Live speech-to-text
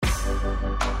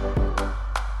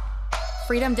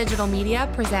Freedom Digital Media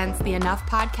presents the Enough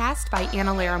podcast by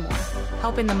Anna Larimore,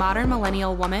 helping the modern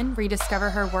millennial woman rediscover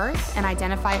her worth and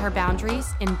identify her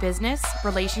boundaries in business,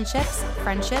 relationships,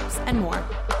 friendships, and more.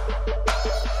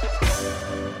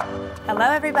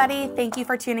 Hello, everybody. Thank you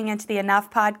for tuning into the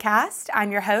Enough podcast.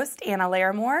 I'm your host, Anna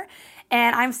Larimore,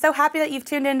 and I'm so happy that you've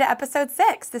tuned into episode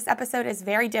 6. This episode is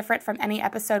very different from any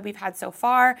episode we've had so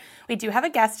far. We do have a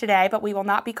guest today, but we will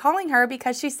not be calling her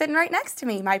because she's sitting right next to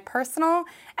me. My personal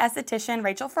esthetician,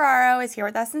 Rachel Ferraro, is here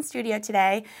with us in studio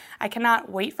today. I cannot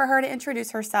wait for her to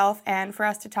introduce herself and for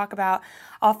us to talk about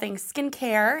all things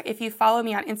skincare. If you follow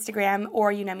me on Instagram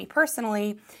or you know me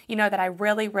personally, you know that I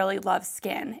really, really love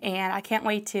skin. And I can't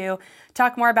wait to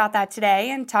talk more about that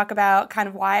today and talk about kind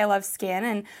of why I love skin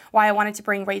and why I wanted to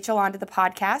bring Rachel onto the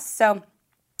podcast. So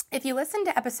if you listened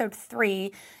to episode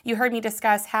 3, you heard me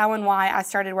discuss how and why I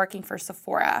started working for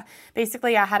Sephora.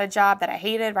 Basically, I had a job that I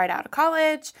hated right out of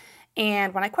college.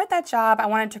 And when I quit that job, I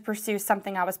wanted to pursue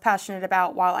something I was passionate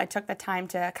about while I took the time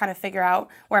to kind of figure out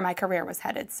where my career was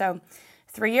headed. So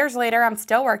 3 years later, I'm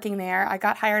still working there. I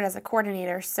got hired as a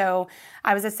coordinator, so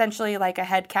I was essentially like a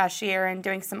head cashier and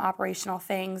doing some operational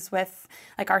things with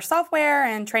like our software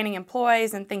and training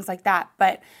employees and things like that.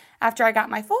 But after I got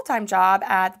my full-time job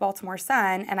at the Baltimore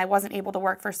Sun and I wasn't able to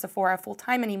work for Sephora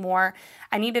full-time anymore,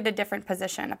 I needed a different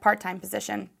position, a part-time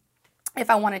position, if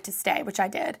I wanted to stay, which I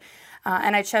did.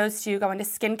 And I chose to go into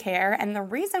skincare. And the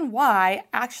reason why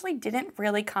actually didn't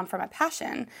really come from a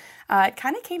passion. It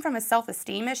kind of came from a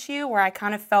self-esteem issue where I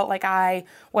kind of felt like I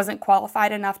wasn't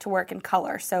qualified enough to work in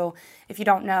color. So if you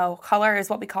don't know, color is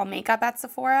what we call makeup at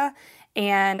Sephora.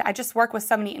 And I just work with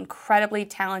so many incredibly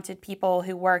talented people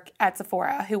who work at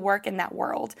Sephora, who work in that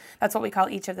world. That's what we call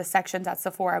each of the sections at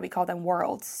Sephora. We call them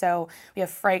worlds. So we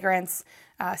have fragrance,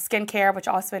 skincare, which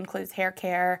also includes hair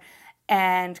care,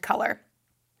 and color.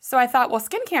 So I thought, well,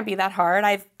 skin can't be that hard.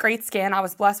 I have great skin. I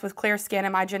was blessed with clear skin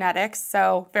in my genetics,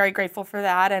 so very grateful for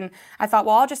that. And I thought,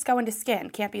 well, I'll just go into skin.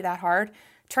 Can't be that hard.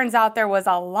 Turns out there was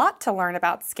a lot to learn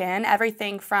about skin,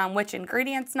 everything from which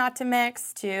ingredients not to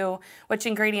mix to which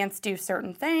ingredients do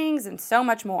certain things and so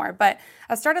much more. But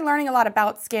I started learning a lot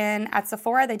about skin at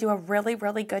Sephora. They do a really,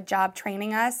 really good job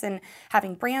training us and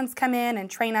having brands come in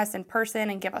and train us in person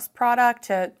and give us product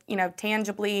to,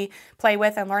 tangibly play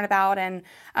with and learn about. And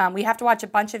we have to watch a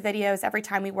bunch of videos every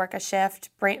time we work a shift,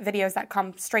 videos that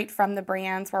come straight from the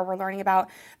brands where we're learning about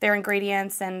their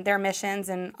ingredients and their missions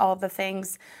and all of the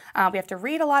things. We have to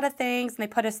read a lot of things, and they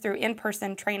put us through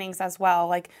in-person trainings as well,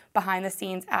 like behind the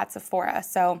scenes at Sephora.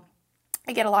 So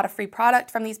I get a lot of free product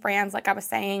from these brands, like I was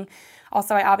saying.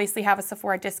 Also, I obviously have a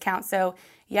Sephora discount. So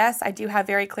yes, I do have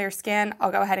very clear skin.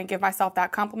 I'll go ahead and give myself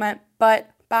that compliment. But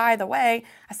by the way,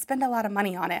 I spend a lot of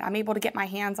money on it. I'm able to get my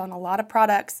hands on a lot of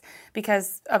products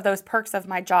because of those perks of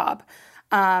my job.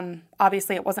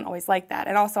 Obviously, it wasn't always like that.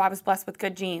 And also, I was blessed with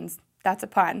good genes. That's a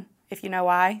pun. If you know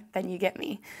why, then you get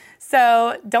me.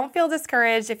 So don't feel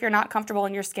discouraged if you're not comfortable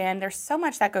in your skin. There's so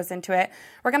much that goes into it.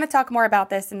 We're going to talk more about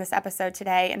this in this episode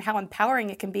today and how empowering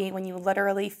it can be when you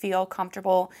literally feel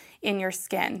comfortable in your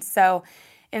skin. So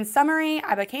in summary,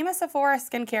 I became a Sephora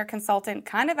skincare consultant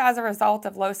kind of as a result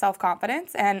of low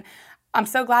self-confidence, and I'm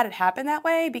so glad it happened that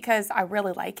way because I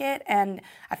really like it and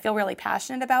I feel really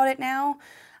passionate about it now.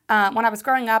 When I was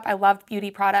growing up, I loved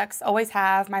beauty products, always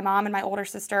have. My mom and my older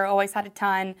sister always had a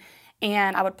ton,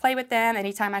 and I would play with them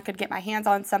anytime I could get my hands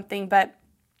on something, but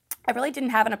I really didn't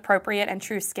have an appropriate and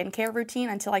true skincare routine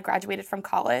until I graduated from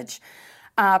college.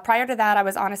 Prior to that, I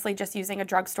was honestly just using a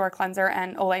drugstore cleanser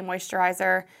and Olay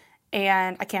moisturizer,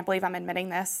 and I can't believe I'm admitting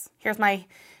this. Here's my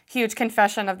huge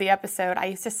confession of the episode. I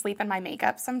used to sleep in my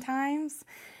makeup sometimes.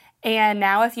 And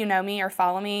now if you know me or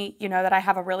follow me, you know that I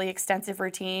have a really extensive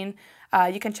routine.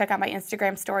 You can check out my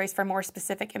Instagram stories for more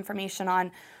specific information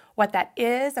on what that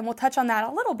is, and we'll touch on that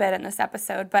a little bit in this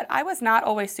episode, but I was not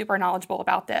always super knowledgeable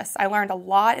about this. I learned a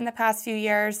lot in the past few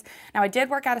years. Now, I did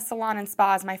work at a salon and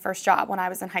spa as my first job when I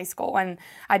was in high school, and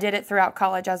I did it throughout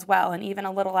college as well, and even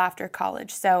a little after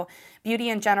college. So beauty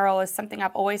in general is something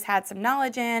I've always had some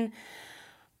knowledge in.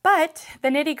 But the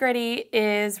nitty-gritty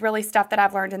is really stuff that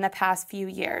I've learned in the past few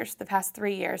years, the past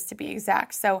 3 years to be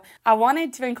exact. So I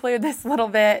wanted to include this little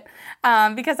bit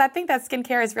because I think that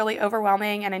skincare is really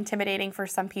overwhelming and intimidating for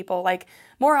some people. Like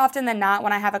more often than not,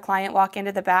 when I have a client walk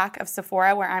into the back of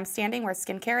Sephora where I'm standing, where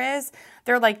skincare is,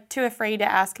 they're like too afraid to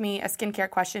ask me a skincare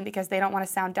question because they don't want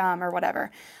to sound dumb or whatever.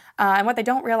 And what they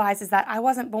don't realize is that I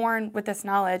wasn't born with this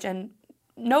knowledge, and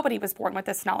nobody was born with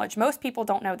this knowledge. Most people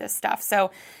don't know this stuff. So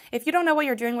if you don't know what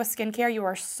you're doing with skincare, you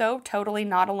are so totally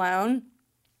not alone.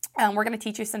 We're going to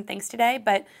teach you some things today,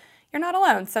 but you're not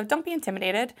alone. So don't be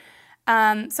intimidated.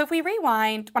 So if we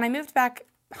rewind, when I moved back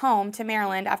home to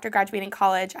Maryland after graduating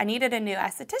college, I needed a new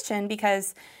esthetician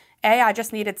because I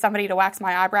just needed somebody to wax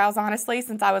my eyebrows, honestly,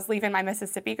 since I was leaving my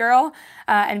Mississippi girl.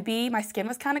 And B, my skin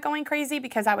was kind of going crazy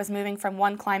because I was moving from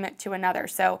one climate to another.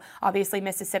 So obviously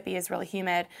Mississippi is really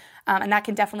humid, and that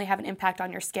can definitely have an impact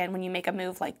on your skin when you make a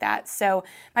move like that. So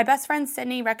my best friend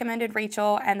Sydney recommended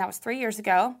Rachel, and that was 3 years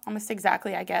ago, almost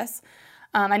exactly, I guess.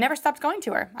 I never stopped going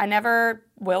to her. I never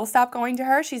will stop going to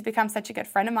her. She's become such a good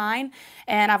friend of mine,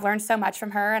 and I've learned so much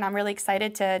from her, and I'm really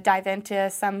excited to dive into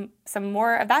some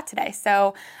more of that today.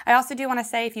 So I also do want to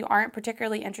say, if you aren't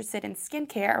particularly interested in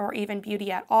skincare or even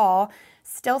beauty at all,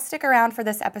 still stick around for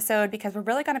this episode because we're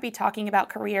really going to be talking about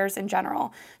careers in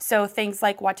general. So things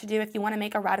like what to do if you want to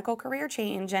make a radical career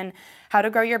change, and how to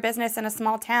grow your business in a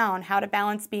small town, how to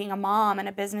balance being a mom and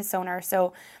a business owner.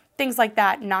 So things like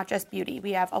that, not just beauty.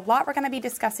 We have a lot we're going to be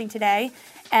discussing today,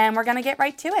 and we're going to get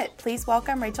right to it. Please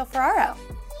welcome Rachel Ferraro.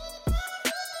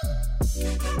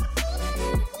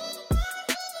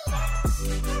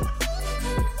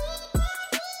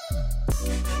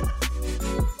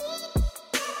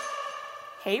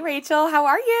 Hey, Rachel, how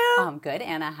are you? I'm good,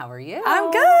 Anna. How are you?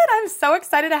 I'm good. I'm so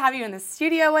excited to have you in the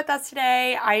studio with us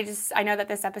today. I know that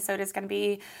this episode is going to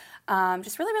be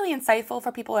just really, really insightful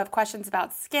for people who have questions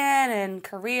about skin and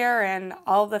career and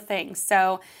all the things.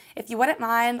 So if you wouldn't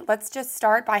mind, let's just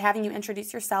start by having you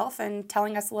introduce yourself and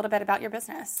telling us a little bit about your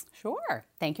business. Sure.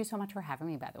 Thank you so much for having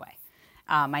me, by the way.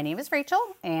 My name is Rachel,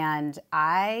 and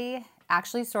I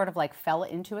actually sort of like fell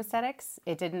into aesthetics.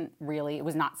 It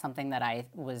was not something that I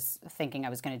was thinking I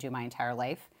was going to do my entire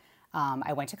life.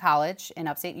 I went to college in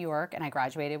upstate New York, and I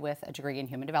graduated with a degree in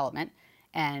human development.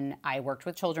 And I worked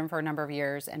with children for a number of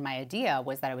years, and my idea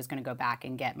was that I was going to go back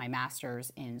and get my master's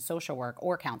in social work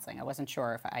or counseling. I wasn't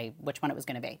sure which one it was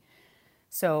going to be.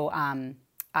 So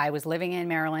I was living in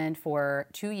Maryland for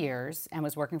 2 years and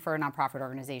was working for a nonprofit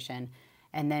organization,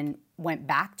 and then went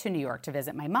back to New York to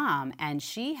visit my mom. And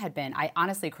I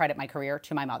honestly credit my career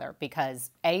to my mother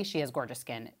because she has gorgeous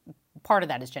skin. Part of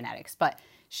that is genetics, but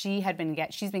she's been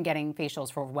getting facials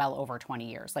for well over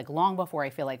 20 years, like long before I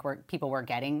feel like people were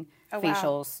getting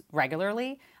facials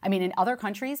regularly. I mean, in other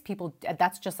countries,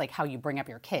 that's just like how you bring up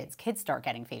your kids. Kids start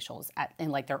getting facials in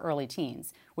like their early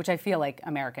teens, which I feel like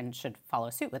Americans should follow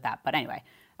suit with that. But anyway,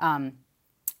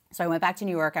 so I went back to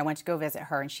New York. I went to go visit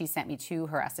her, and she sent me to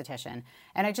her esthetician.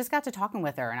 And I just got to talking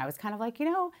with her, and I was kind of like,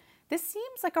 this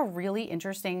seems like a really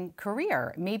interesting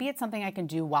career. Maybe it's something I can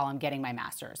do while I'm getting my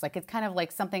master's. Like, it's kind of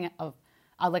like something of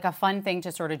like a fun thing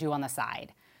to sort of do on the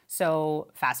side. So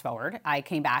fast forward, I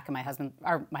came back, and my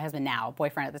husband now,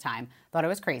 boyfriend at the time, thought I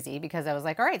was crazy because I was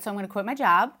like, all right, so I'm going to quit my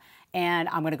job and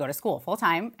I'm going to go to school full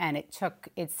time. And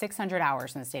it's 600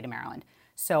 hours in the state of Maryland.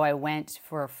 So I went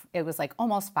it was like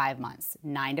almost 5 months,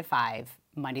 9 to 5,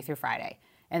 Monday through Friday.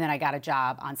 And then I got a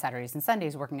job on Saturdays and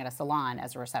Sundays working at a salon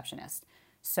as a receptionist.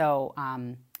 So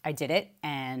I did it,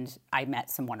 and I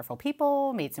met some wonderful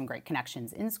people, made some great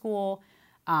connections in school.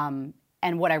 And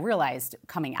what I realized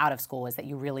coming out of school is that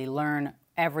you really learn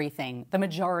everything, the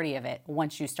majority of it,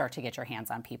 once you start to get your hands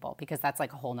on people, because that's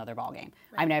like a whole nother ballgame.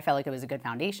 Right. I mean, I felt like it was a good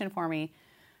foundation for me.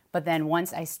 But then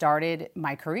once I started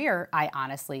my career, I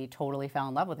honestly totally fell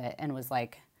in love with it and was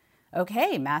like,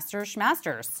 okay, masters.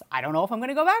 I don't know if I'm going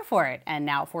to go back for it. And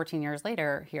now 14 years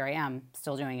later, here I am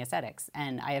still doing aesthetics.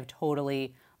 And I have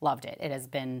totally loved it.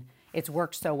 It's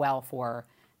worked so well for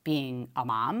being a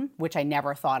mom, which I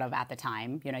never thought of at the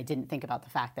time. I didn't think about the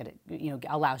fact that it,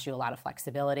 allows you a lot of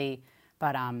flexibility.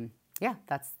 But yeah,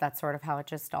 that's sort of how it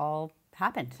just all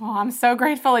happened. Well, I'm so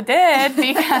grateful it did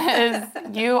because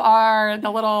you are the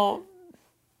little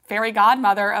fairy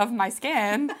godmother of my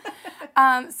skin.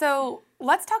 So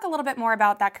let's talk a little bit more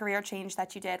about that career change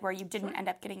that you did where you didn't end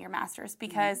up getting your master's,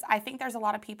 because I think there's a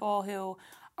lot of people who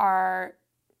are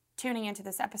tuning into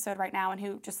this episode right now and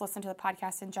who just listen to the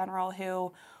podcast in general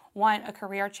who want a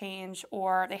career change,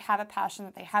 or they have a passion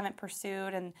that they haven't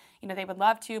pursued and they would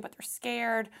love to, but they're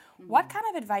scared. What kind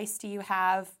of advice do you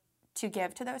have to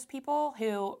give to those people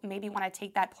who maybe want to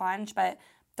take that plunge but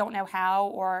don't know how,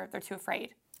 or they're too afraid?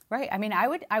 Right. I mean, I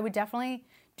would definitely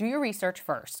do your research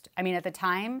first. I mean, at the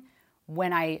time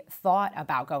when I thought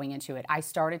about going into it, I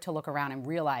started to look around and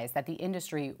realize that the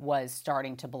industry was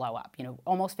starting to blow up.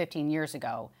 Almost 15 years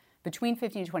ago, between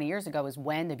 15 and 20 years ago is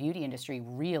when the beauty industry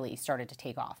really started to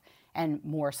take off. And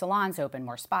more salons open,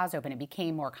 more spas open. It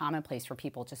became more commonplace for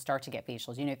people to start to get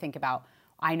facials. Think about,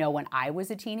 I know when I was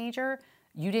a teenager,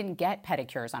 you didn't get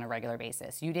pedicures on a regular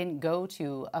basis. You didn't go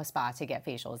to a spa to get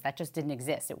facials. That just didn't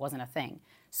exist. It wasn't a thing.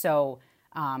 So,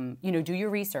 do your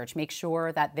research. Make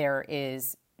sure that there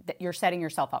is you're setting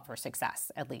yourself up for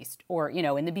success, at least. Or,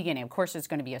 in the beginning, of course, there's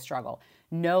going to be a struggle.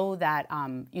 Know that,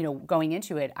 going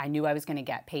into it, I knew I was going to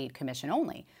get paid commission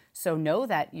only. So know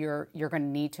that you're going to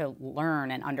need to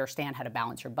learn and understand how to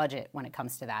balance your budget when it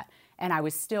comes to that. And I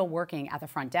was still working at the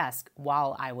front desk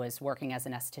while I was working as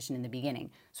an esthetician in the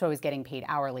beginning. So I was getting paid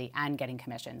hourly and getting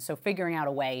commission. So figuring out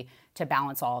a way to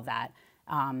balance all of that.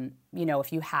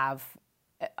 If you have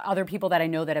other people that I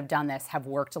know that have done this have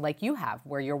worked like you have,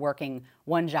 where you're working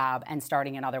one job and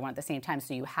starting another one at the same time.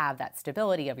 So you have that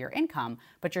stability of your income,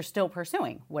 but you're still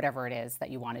pursuing whatever it is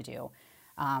that you want to do.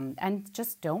 And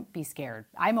just don't be scared.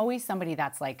 I'm always somebody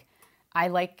that's like, I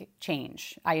like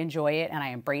change. I enjoy it and I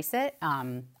embrace it.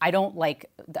 I don't like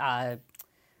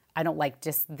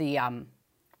just the,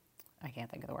 I can't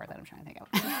think of the word that I'm trying to think of.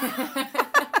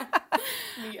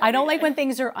 I don't like when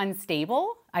things are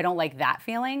unstable. I don't like that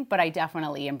feeling, but I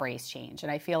definitely embrace change.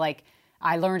 And I feel like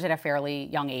I learned at a fairly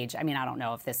young age. I mean, I don't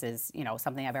know if this is,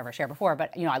 something I've ever shared before,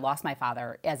 but, I lost my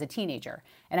father as a teenager.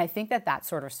 And I think that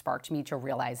sort of sparked me to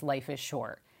realize life is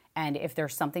short. And if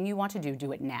there's something you want to do,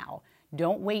 do it now.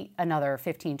 Don't wait another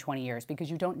 15, 20 years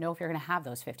because you don't know if you're going to have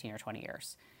those 15 or 20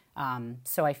 years.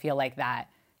 So I feel like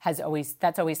that's always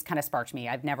kind of sparked me.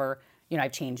 I've never,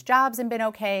 I've changed jobs and been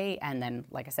okay. And then,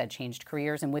 like I said, changed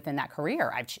careers. And within that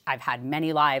career, I've had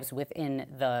many lives within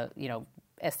the,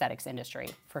 aesthetics industry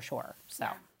for sure. So,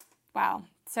 wow.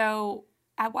 So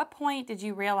at what point did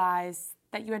you realize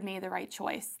that you had made the right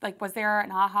choice? Like, was there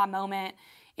an aha moment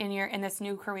in this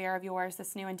new career of yours,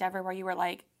 this new endeavor where you were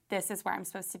like, this is where I'm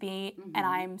supposed to be, and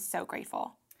I'm so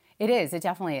grateful? It is. It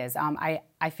definitely is.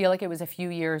 I feel like it was a few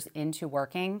years into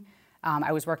working.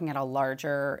 I was working at a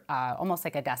larger, almost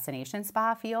like a destination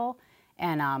spa feel.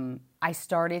 And I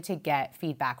started to get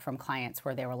feedback from clients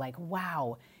where they were like,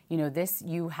 wow,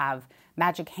 you have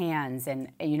magic hands. And,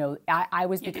 I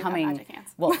was becoming, do have magic hands.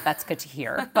 Well, that's good to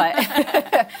hear.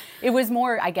 But it was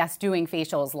more, I guess, doing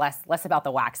facials, less about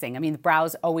the waxing. I mean, the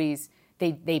brows always,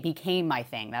 they became my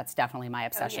thing. That's definitely my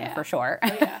obsession for sure.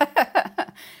 Oh, yeah.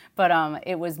 But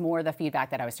it was more the feedback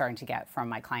that I was starting to get from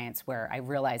my clients where I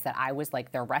realized that I was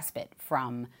like their respite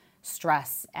from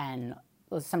stress and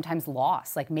sometimes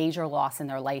loss, like major loss in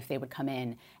their life. They would come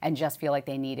in and just feel like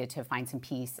they needed to find some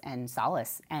peace and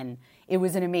solace. And it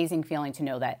was an amazing feeling to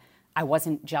know that I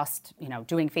wasn't just,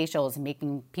 doing facials and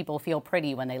making people feel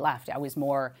pretty when they left. I was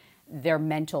more, their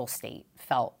mental state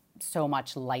felt so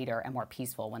much lighter and more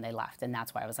peaceful when they left. And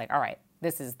that's why I was like, all right,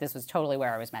 this was totally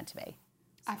where I was meant to be.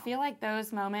 I feel like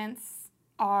those moments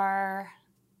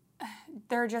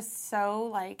they're just so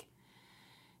like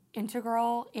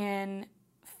integral in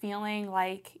feeling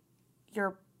like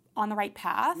you're on the right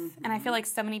path. Mm-hmm. And I feel like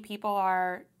so many people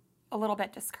are a little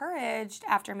bit discouraged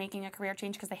after making a career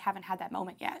change because they haven't had that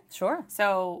moment yet. Sure.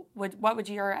 So what would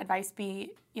your advice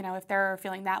be, if they're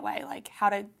feeling that way, like how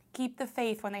to keep the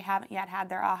faith when they haven't yet had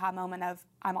their aha moment of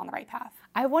I'm on the right path?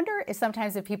 I wonder if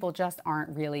sometimes people just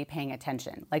aren't really paying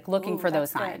attention, like looking for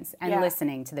those signs and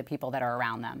listening to the people that are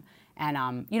around them.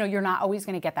 And, you're not always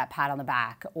going to get that pat on the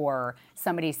back or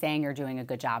somebody saying you're doing a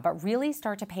good job, but really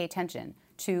start to pay attention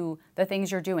to the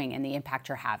things you're doing and the impact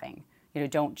you're having.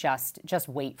 Don't just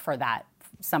wait for that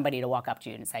somebody to walk up to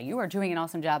you and say, you are doing an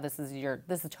awesome job. This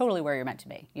is totally where you're meant to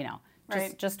be.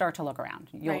 Right. Just start to look around.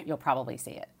 You'll probably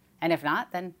see it. And if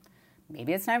not, then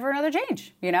maybe it's time for another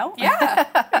change, Yeah.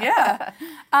 Yeah.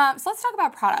 So let's talk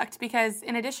about product because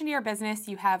in addition to your business,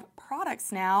 you have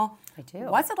products now. I do.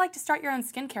 What's it like to start your own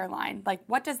skincare line? Like,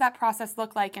 what does that process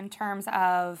look like in terms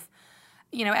of,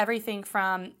 everything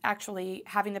from actually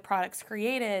having the products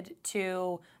created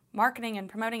to marketing and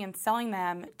promoting and selling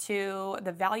them to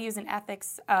the values and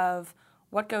ethics of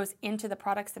what goes into the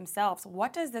products themselves?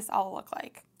 What does this all look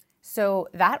like? So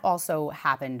that also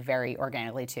happened very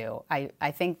organically too.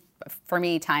 I think for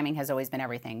me, timing has always been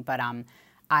everything, but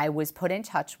I was put in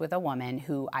touch with a woman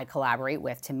who I collaborate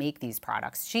with to make these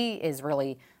products. She is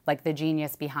really like the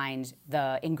genius behind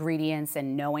the ingredients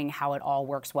and knowing how it all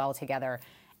works well together.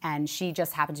 And she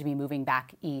just happened to be moving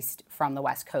back east from the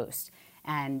West Coast.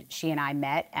 And she and I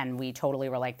met and we totally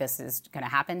were like, this is going to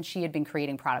happen. She had been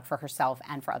creating product for herself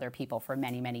and for other people for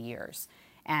many, many years.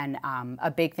 And a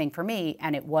big thing for me,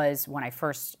 and it was when I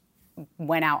first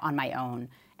went out on my own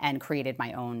and created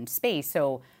my own space.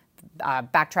 So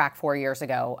backtrack 4 years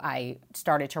ago, I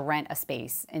started to rent a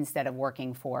space instead of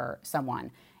working for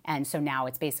someone. And so now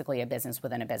it's basically a business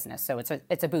within a business. So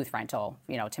it's a booth rental,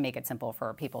 to make it simple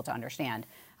for people to understand.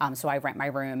 So I rent my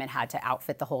room and had to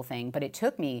outfit the whole thing. But it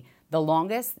took me the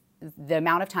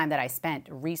amount of time that I spent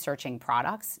researching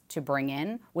products to bring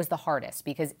in was the hardest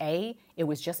because A, it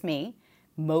was just me.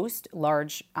 most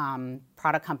large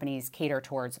product companies cater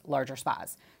towards larger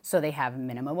spas. So they have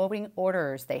minimum opening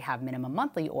orders, they have minimum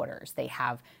monthly orders, they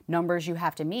have numbers you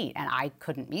have to meet, and I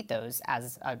couldn't meet those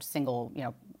as a single,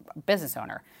 business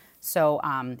owner. So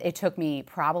it took me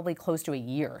probably close to a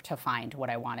year to find what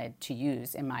I wanted to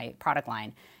use in my product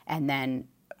line. And then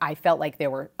I felt like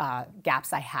there were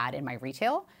gaps I had in my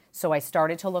retail. So I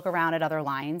started to look around at other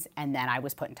lines, and then I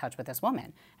was put in touch with this woman.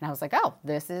 And I was like, oh,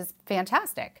 this is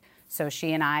fantastic. So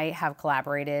she and I have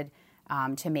collaborated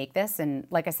to make this. And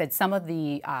like I said, some of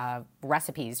the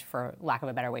recipes, for lack of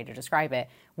a better way to describe it,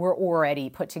 were already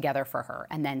put together for her.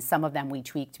 And then some of them we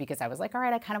tweaked because I was like, all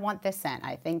right, I kind of want this scent.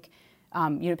 I think,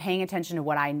 paying attention to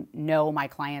what I know my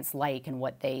clients like and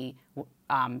what they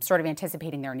sort of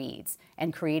anticipating their needs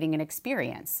and creating an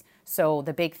experience. So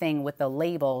the big thing with the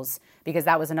labels, because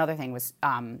that was another thing, was,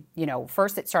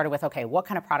 first it started with, okay, what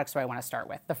kind of products do I want to start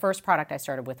with? The first product I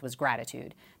started with was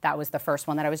Gratitude. That was the first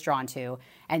one that I was drawn to.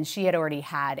 And she had already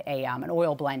had an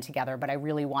oil blend together, but I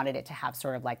really wanted it to have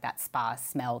sort of like that spa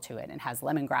smell to it and has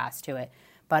lemongrass to it.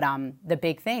 But the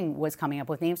big thing was coming up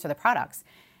with names for the products.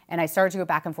 And I started to go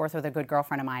back and forth with a good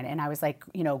girlfriend of mine. And I was like,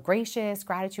 Gracious,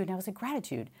 Gratitude. And I was like,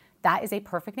 Gratitude. That is a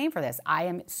perfect name for this. I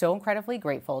am so incredibly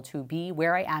grateful to be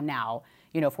where I am now,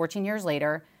 14 years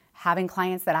later, having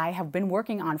clients that I have been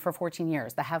working on for 14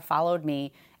 years that have followed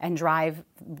me and drive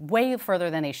way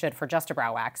further than they should for just a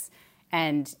brow wax.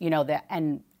 And,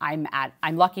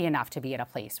 I'm lucky enough to be at a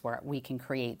place where we can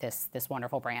create this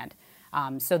wonderful brand.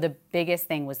 So the biggest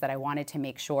thing was that I wanted to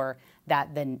make sure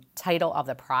that the title of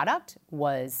the product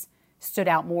stood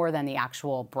out more than the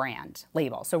actual brand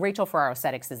label. So Rachel Ferraro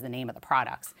Aesthetics is the name of the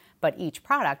products, but each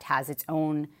product has its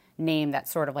own name that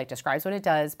sort of like describes what it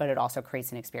does, but it also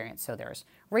creates an experience. So there's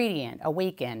Radiant,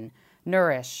 Awaken,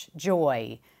 Nourish,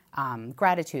 Joy,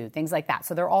 Gratitude, things like that.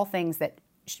 So they're all things that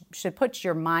should put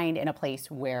your mind in a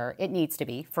place where it needs to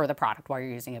be for the product while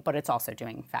you're using it, but it's also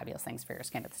doing fabulous things for your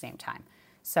skin at the same time.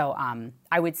 So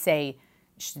I would say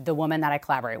the woman that I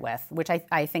collaborate with, which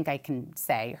I think I can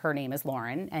say, her name is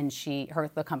Lauren, and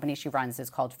the company she runs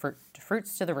is called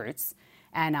Fruits to the Roots,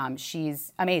 and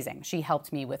she's amazing. She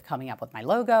helped me with coming up with my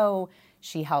logo.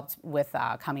 She helped with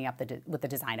coming up with the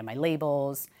design of my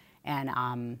labels,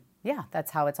 and that's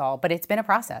how it's all. But it's been a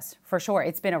process for sure.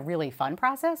 It's been a really fun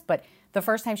process. But the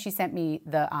first time she sent me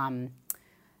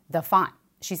the font,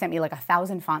 she sent me like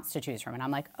 1,000 fonts to choose from, and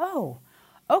I'm like, oh.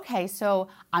 Okay, so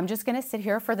I'm just going to sit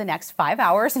here for the next 5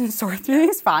 hours and sort through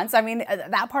these fonts. I mean,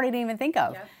 that part I didn't even think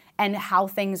of. Yep. And how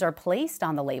things are placed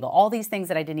on the label. All these things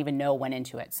that I didn't even know went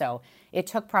into it. So it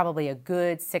took probably a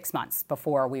good 6 months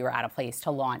before we were at a place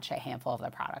to launch a handful of the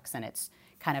products. And it's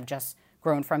kind of just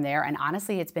grown from there. And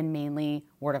honestly, it's been mainly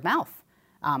word of mouth.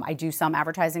 I do some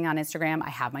advertising on Instagram.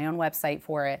 I have my own website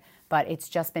for it. But it's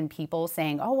just been people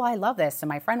saying, oh, I love this, and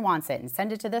my friend wants it, and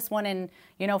send it to this one in,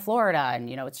 Florida. And,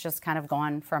 it's just kind of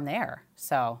gone from there.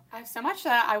 So I have so much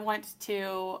that I want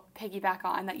to piggyback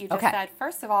on that you just said.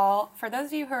 First of all, for those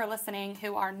of you who are listening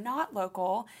who are not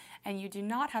local and you do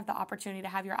not have the opportunity to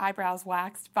have your eyebrows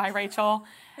waxed by Rachel,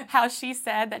 how she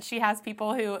said that she has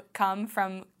people who come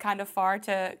from kind of far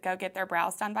to go get their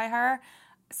brows done by her.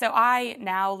 So I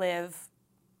now live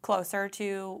closer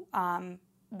to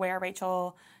where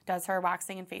Rachel does her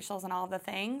waxing and facials and all of the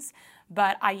things.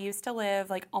 But I used to live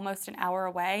like almost an hour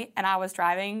away, and I was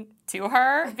driving to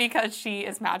her because she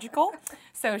is magical.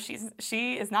 So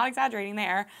she is not exaggerating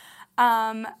there.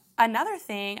 Another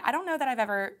thing, I don't know that I've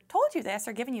ever told you this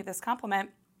or given you this compliment,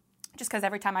 just because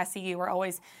every time I see you, we're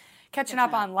always catching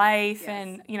up on life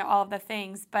and, all of the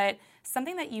things. But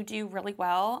something that you do really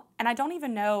well, and I don't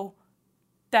even know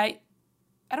that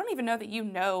you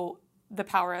know the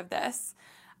power of this.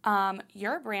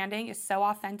 Your branding is so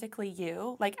authentically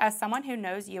you. Like, as someone who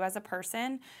knows you as a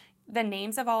person, the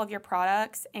names of all of your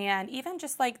products and even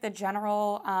just like the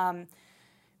general,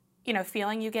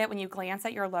 feeling you get when you glance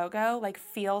at your logo, like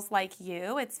feels like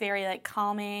you. It's very like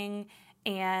calming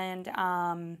and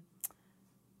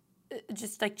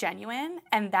just like genuine.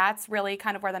 And that's really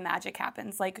kind of where the magic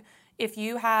happens. Like, if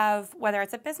you have, whether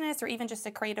it's a business or even just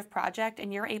a creative project,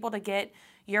 and you're able to get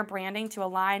your branding to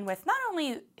align with not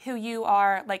only who you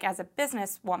are like as a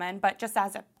businesswoman, but just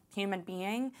as a human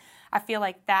being, I feel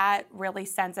like that really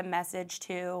sends a message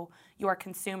to your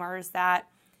consumers that,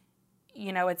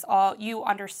 it's all, you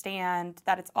understand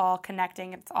that it's all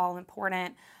connecting, it's all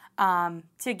important,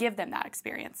 to give them that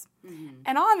experience. Mm-hmm.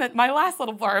 And on my last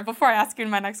little blurb, before I ask you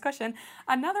my next question,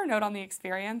 another note on the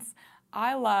experience,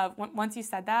 I love, once you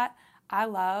said that, I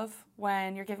love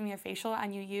when you're giving me a facial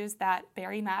and you use that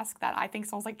berry mask that I think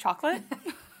smells like chocolate.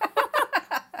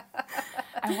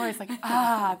 I'm always like,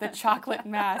 the chocolate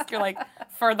mask. You're like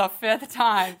for the 5th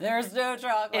time. There's no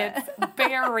chocolate. It's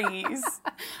berries.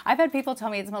 I've had people tell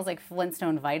me it smells like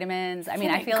Flintstone vitamins. I mean,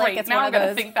 I feel like it's now one I'm of gonna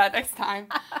those. think that next time.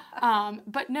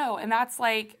 But no, and that's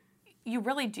like, you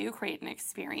really do create an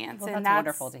experience. Well, and that's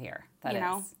wonderful to hear. That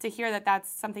is. to hear that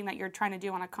that's something that you're trying to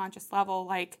do on a conscious level,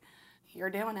 like, you're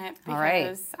doing it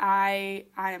because All right.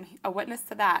 I am a witness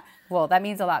to that. Well, that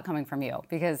means a lot coming from you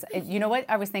because you know what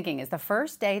I was thinking is the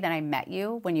first day that I met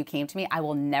you when you came to me, I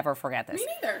will never forget this. Me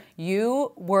neither.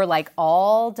 You were like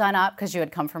all done up because you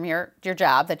had come from your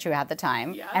job that you had at the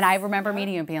time. Yes. And I remember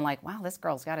meeting you and being like, wow, this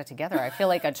girl's got it together. I feel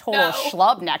like a total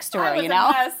schlub next to her, I was you know?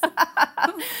 a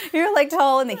mess. You're like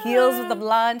tall in the heels with the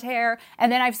blonde hair. And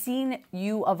then I've seen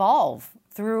you evolve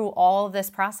through all of this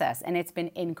process, and it's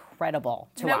been incredible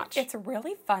to watch. It's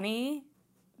really funny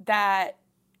that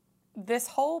this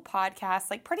whole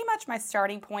podcast, like pretty much my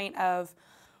starting point of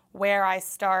where I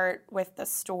start with the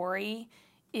story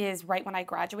is right when I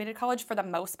graduated college for the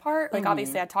most part. Like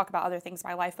obviously I talk about other things in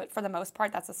my life, but for the most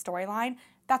part, that's a storyline.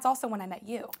 That's also when I met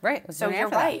you. Right. So you're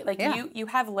right. Like you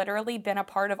have literally been a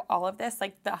part of all of this,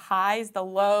 like the highs, the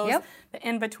lows, the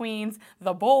in-betweens,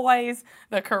 the boys,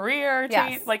 the career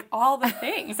change, like all the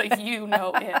things. Like you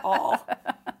know it all.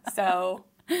 So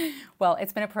well,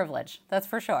 it's been a privilege. That's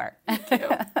for sure. Thank you.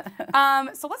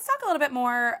 So let's talk a little bit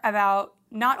more about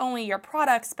not only your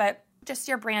products, but just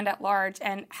your brand at large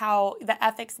and how the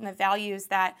ethics and the values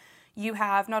that you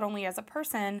have not only as a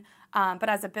person, but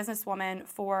as a businesswoman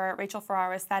for Rachel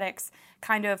Ferraro Aesthetics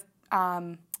kind of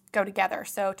go together.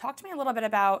 So talk to me a little bit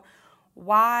about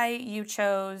why you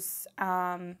chose,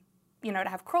 to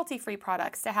have cruelty-free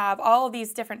products, to have all of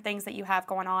these different things that you have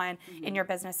going on in your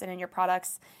business and in your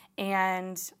products.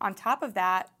 And on top of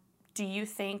that, do you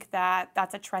think that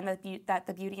that's a trend that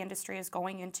the beauty industry is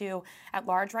going into at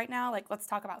large right now? Like, let's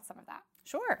talk about some of that.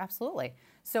 Sure, absolutely.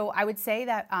 So I would say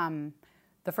that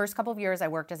the first couple of years I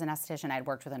worked as an esthetician, I had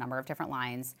worked with a number of different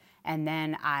lines, and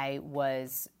then I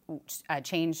was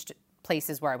changed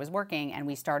places where I was working, and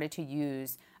we started to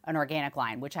use an organic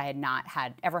line, which I had not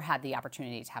ever had the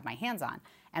opportunity to have my hands on.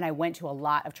 And I went to a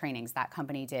lot of trainings. That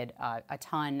company did a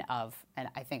ton of, and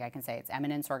I think I can say it's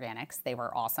Eminence Organics. They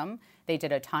were awesome. They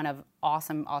did a ton of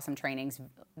awesome trainings.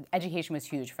 Education was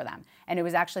huge for them. And it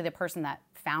was actually the person that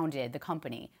founded the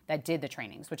company that did the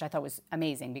trainings, which I thought was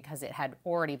amazing because it had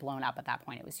already blown up at that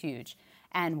point. It was huge.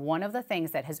 And one of the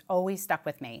things that has always stuck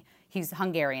with me, he's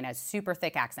Hungarian, has super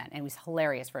thick accent, and he was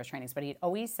hilarious for his trainings, but he'd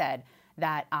always said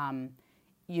that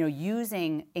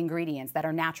using ingredients that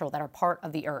are natural, that are part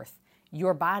of the earth,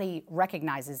 your body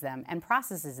recognizes them and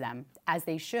processes them as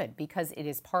they should because it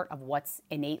is part of what's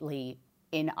innately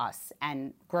in us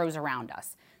and grows around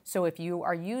us. So if you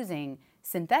are using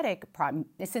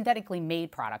synthetically made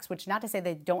products, which not to say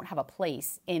they don't have a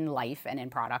place in life and in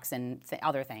products and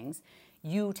other things,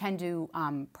 you tend to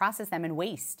process them and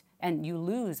waste, and you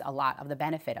lose a lot of the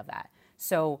benefit of that.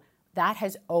 So that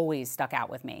has always stuck out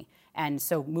with me. And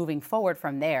so moving forward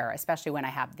from there, especially when I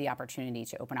have the opportunity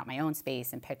to open up my own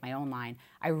space and pick my own line,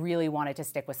 I really wanted to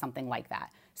stick with something like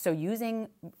that. So using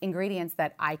ingredients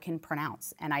that I can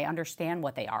pronounce and I understand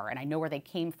what they are and I know where they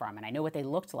came from and I know what they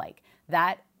looked like,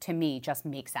 that to me just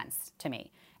makes sense to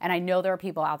me. And I know there are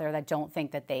people out there that don't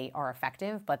think that they are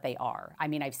effective, but they are. I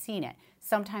mean, I've seen it.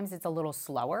 Sometimes it's a little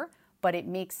slower, but it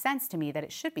makes sense to me that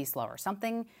it should be slower.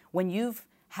 Something, when you've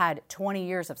had 20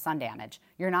 years of sun damage,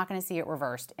 you're not going to see it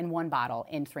reversed in one bottle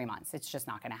in 3 months. It's just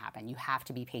not going to happen. You have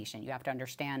to be patient. You have to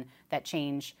understand that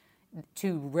change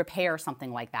to repair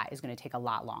something like that is going to take a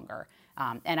lot longer.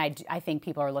 And I think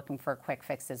people are looking for quick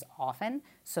fixes often,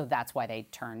 so that's why they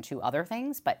turn to other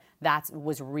things. But that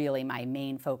was really my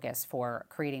main focus for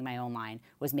creating my own line,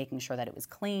 was making sure that it was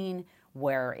clean,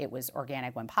 where it was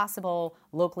organic when possible,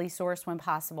 locally sourced when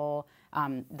possible.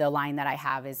 The line that I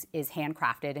have is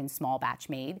handcrafted and small batch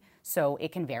made, so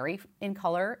it can vary in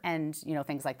color and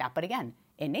things like that. But again,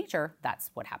 in nature,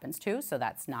 that's what happens too. So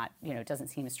that's not, it doesn't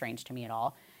seem strange to me at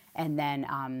all. And then,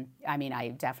 I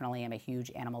definitely am a huge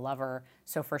animal lover,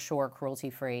 so for sure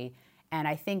cruelty-free. And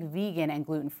I think vegan and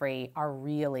gluten-free are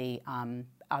really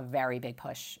a very big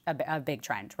push, a big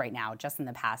trend right now, just in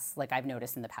the past, like I've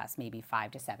noticed in the past maybe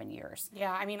 5 to 7 years.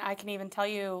 Yeah, I can even tell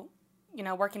you,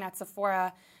 working at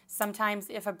Sephora, sometimes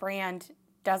if a brand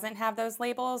doesn't have those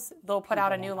labels, they'll put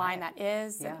out a new line that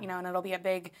is, and it'll be a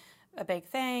big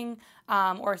thing.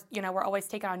 Or we're always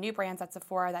taking on new brands at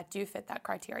Sephora that do fit that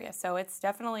criteria. So it's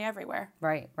definitely everywhere.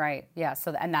 Right. Yeah.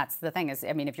 So, and that's the thing is,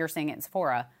 if you're seeing it in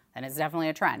Sephora, then it's definitely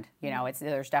a trend.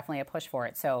 There's definitely a push for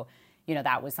it. So,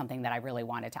 that was something that I really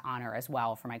wanted to honor as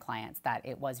well for my clients, that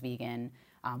it was vegan.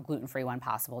 gluten-free when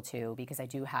possible too, because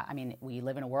we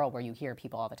live in a world where you hear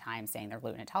people all the time saying they're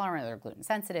gluten intolerant or they're gluten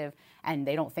sensitive, and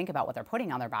they don't think about what they're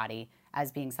putting on their body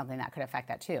as being something that could affect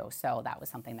that too. So that was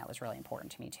something that was really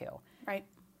important to me too. Right.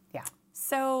 Yeah.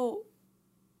 So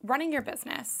running your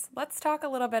business, let's talk a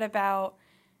little bit about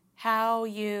how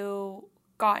you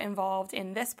got involved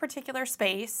in this particular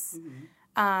space,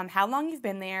 how long you've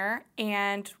been there,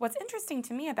 and what's interesting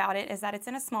to me about it is that it's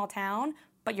in a small town,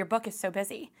 but your book is so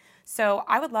busy. So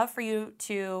I would love for you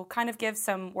to kind of give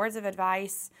some words of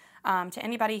advice to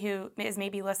anybody who is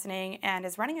maybe listening and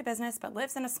is running a business but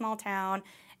lives in a small town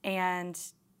and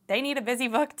they need a busy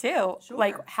book too. Sure.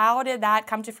 Like, how did that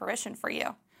come to fruition for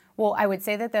you? Well, I would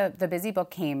say that the busy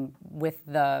book came with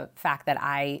the fact that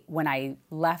when I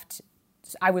left,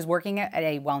 I was working at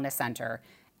a wellness center,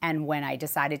 and when I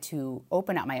decided to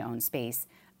open up my own space,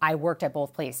 I worked at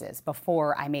both places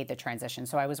before I made the transition.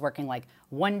 So I was working like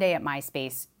one day at my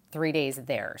space, 3 days at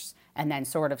theirs, and then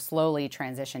sort of slowly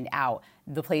transitioned out.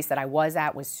 The place that I was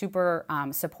at was super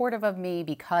supportive of me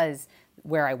because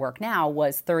where I work now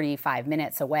was 35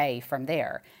 minutes away from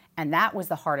there. And that was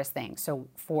the hardest thing. So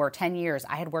for 10 years,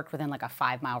 I had worked within like a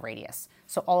 5-mile radius.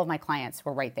 So all of my clients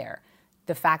were right there.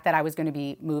 The fact that I was going to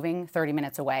be moving 30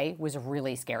 minutes away was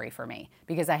really scary for me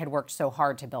because I had worked so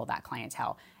hard to build that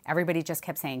clientele. Everybody just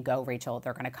kept saying, go, Rachel,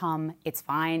 they're going to come. It's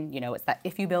fine. It's that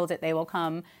if you build it, they will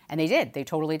come. And they did. They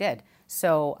totally did.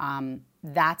 So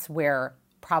that's where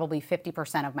probably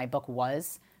 50% of my book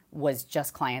was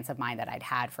just clients of mine that I'd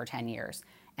had for 10 years.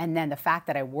 And then the fact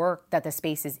that the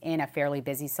space is in a fairly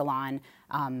busy salon.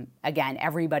 Again,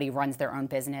 everybody runs their own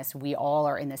business. We all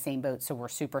are in the same boat, so we're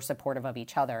super supportive of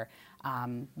each other.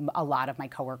 A lot of my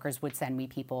coworkers would send me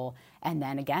people. And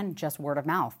then again, just word of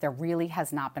mouth. There really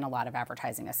has not been a lot of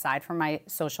advertising aside from my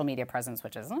social media presence,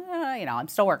 which is, I'm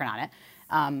still working on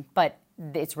it. But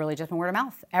it's really just been word of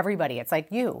mouth. Everybody, it's like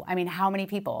you. I mean, how many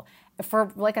people?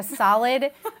 For like a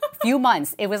solid few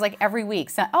months, it was like every week.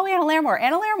 So, Anna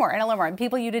Larimore. And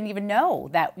people you didn't even know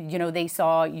that, they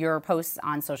saw your posts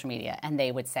on social media and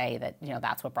they would say that,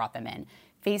 that's what brought them in.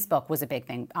 Facebook was a big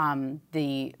thing.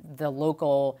 The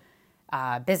local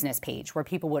business page where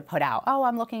people would put out,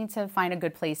 I'm looking to find a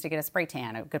good place to get a spray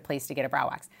tan, a good place to get a brow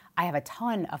wax. I have a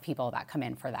ton of people that come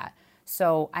in for that.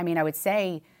 So, I would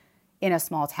say in a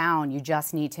small town, you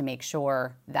just need to make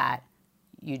sure that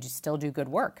you just still do good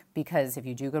work, because if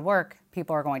you do good work,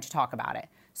 people are going to talk about it.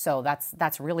 So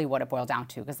that's really what it boiled down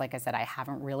to, because like I said, I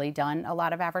haven't really done a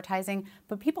lot of advertising,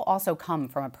 but people also come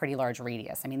from a pretty large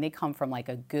radius. They come from like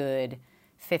a good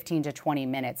 15 to 20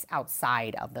 minutes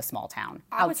outside of the small town.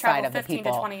 I would travel 15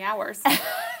 to 20 hours.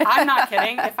 I'm not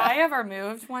kidding. If I ever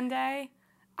moved one day,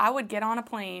 I would get on a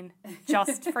plane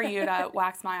just for you to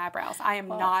wax my eyebrows. I am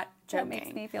not joking. That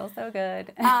makes me feel so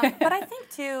good. But I think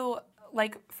too,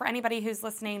 like for anybody who's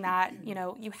listening that,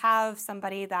 you have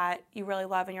somebody that you really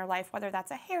love in your life, whether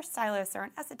that's a hairstylist or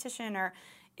an esthetician or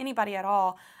anybody at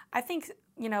all, I think,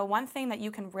 one thing that you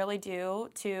can really do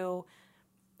to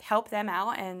help them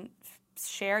out and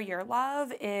share your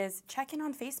love is check in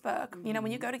on Facebook. Mm-hmm.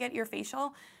 When you go to get your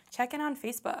facial, check in on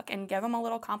Facebook and give them a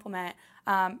little compliment.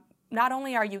 Not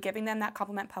only are you giving them that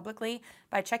compliment publicly,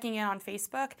 by checking in on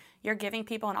Facebook, you're giving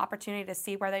people an opportunity to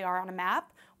see where they are on a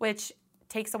map, which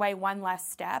takes away one less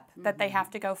step that they have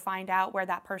to go find out where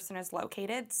that person is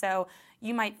located. So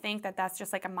you might think that that's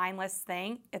just like a mindless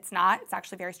thing. It's not. It's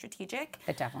actually very strategic.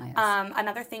 It definitely is.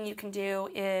 Another thing you can do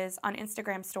is on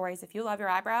Instagram stories, if you love your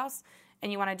eyebrows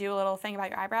and you want to do a little thing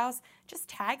about your eyebrows, just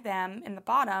tag them in the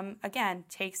bottom. Again,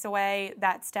 takes away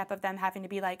that step of them having to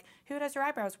be like, who does your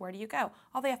eyebrows? Where do you go?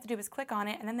 All they have to do is click on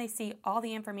it, and then they see all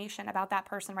the information about that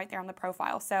person right there on the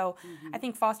profile. So I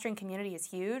think fostering community is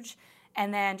huge.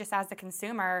 And then just as the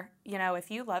consumer,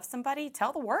 if you love somebody,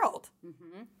 tell the world.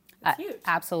 Mm-hmm. It's huge.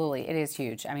 Absolutely. It is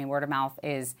huge. Word of mouth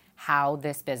is how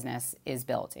this business is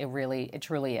built. It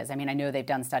truly is. I know they've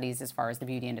done studies as far as the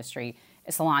beauty industry,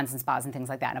 salons and spas and things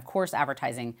like that. And of course,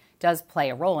 advertising does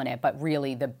play a role in it, but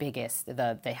really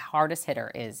the hardest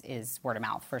hitter is word of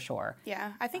mouth for sure.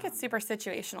 Yeah. I think it's super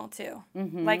situational too.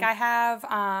 Mm-hmm. Like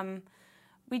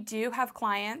we do have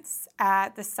clients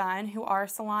at The Sun who are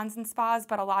salons and spas,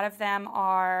 but a lot of them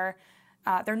are,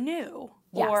 they're new.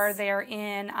 Yes. Or they're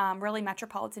in really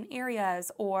metropolitan areas,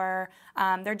 or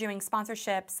they're doing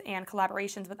sponsorships and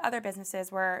collaborations with other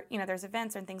businesses where, there's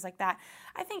events and things like that.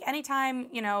 I think anytime,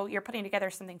 you're putting together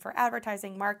something for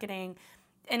advertising, marketing,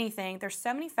 anything, there's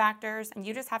so many factors, and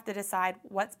you just have to decide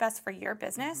what's best for your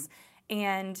business. Mm-hmm.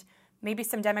 And maybe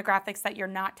some demographics that you're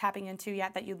not tapping into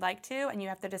yet that you'd like to, and you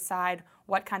have to decide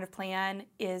what kind of plan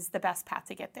is the best path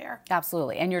to get there.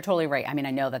 Absolutely, and you're totally right. I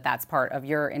know that that's part of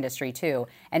your industry too.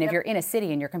 And if you're in a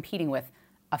city and you're competing with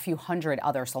a few hundred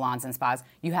other salons and spas,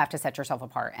 you have to set yourself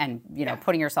apart. And,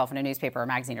 putting yourself in a newspaper or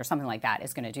magazine or something like that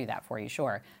is going to do that for you,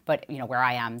 sure. But, where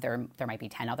I am, there might be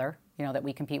 10 other, that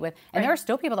we compete with. And there are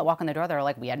still people that walk in the door that are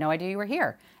like, we had no idea you were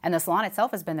here. And the salon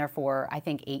itself has been there for, I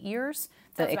think, 8 years.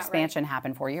 The expansion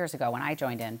happened 4 years ago when I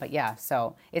joined in. But yeah,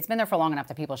 so it's been there for long enough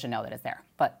that people should know that it's there.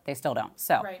 But they still don't.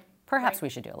 So perhaps we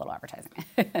should do a little advertising.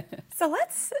 So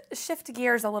let's shift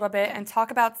gears a little bit and talk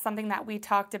about something that we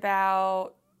talked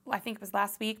about, I think it was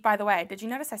last week. By the way, did you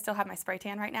notice I still have my spray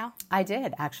tan right now? I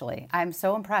did, actually. I'm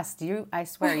so impressed. I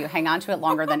swear, you hang on to it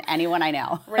longer than anyone I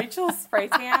know. Rachel's spray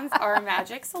tans are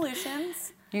Magic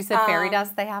Solutions. You said fairy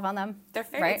dust they have on them? They're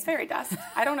fairy, It's fairy dust.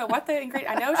 I don't know what the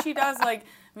ingredient. I know she does like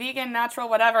vegan, natural,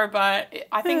 whatever, but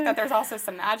I think that there's also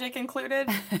some magic included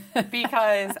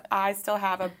because I still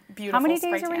have a beautiful How many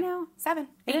spray days tan. are we now? 7.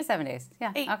 It is 7 days.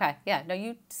 Yeah. 8. Okay. Yeah. No,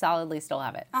 you solidly still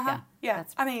have it. Yeah.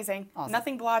 That's amazing. awesome.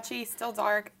 Nothing blotchy, still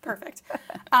dark. Perfect.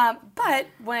 But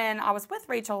when I was with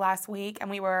Rachel last week and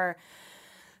we were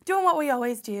doing what we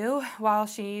always do while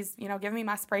she's, giving me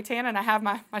my spray tan and I have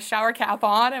my shower cap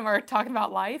on and we're talking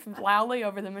about life loudly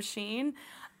over the machine,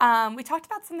 we talked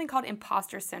about something called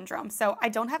imposter syndrome. So I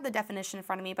don't have the definition in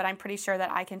front of me, but I'm pretty sure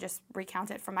that I can just recount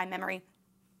it from my memory.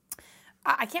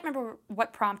 I can't remember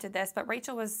what prompted this, but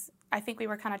I think we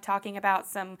were kind of talking about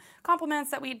some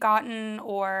compliments that we'd gotten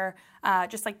or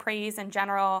just like praise in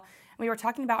general. We were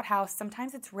talking about how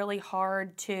sometimes it's really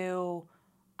hard to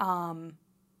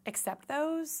accept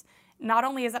those. Not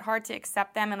only is it hard to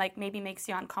accept them and like maybe makes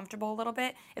you uncomfortable a little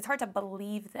bit, it's hard to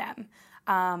believe them.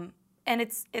 And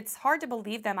it's hard to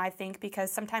believe them, I think,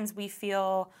 because sometimes we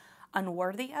feel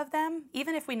unworthy of them,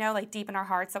 even if we know like deep in our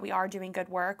hearts that we are doing good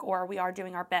work or we are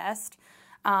doing our best.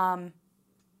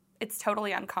 It's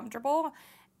totally uncomfortable.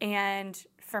 And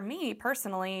for me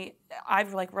personally,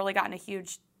 I've like really gotten a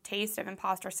huge taste of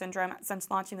imposter syndrome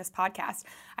since launching this podcast.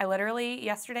 I literally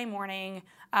yesterday morning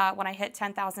when I hit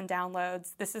 10,000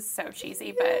 downloads, this is so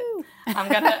cheesy, but I'm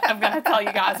gonna tell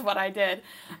you guys what I did.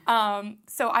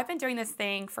 So I've been doing this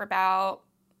thing for about,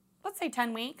 let's say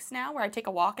 10 weeks now, where I take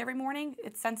a walk every morning.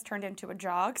 It's since turned into a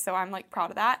jog, so I'm like proud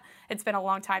of that. It's been a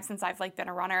long time since I've like been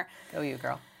a runner. Go you,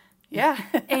 girl. Yeah.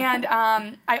 And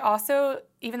I also,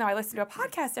 even though I listen to a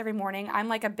podcast every morning, I'm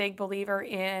like a big believer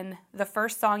in the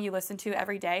first song you listen to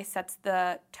every day sets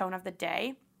the tone of the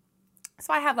day.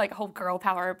 So I have like a whole girl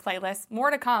power playlist.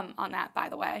 More to come on that, by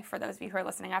the way. For those of you who are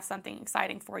listening, I have something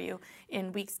exciting for you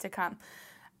in weeks to come.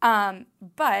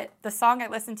 But the song I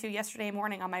listened to yesterday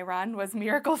morning on my run was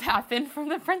Miracles Happen from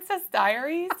the Princess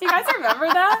Diaries. Do you guys remember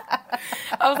that?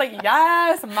 I was like,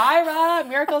 yes, Myra,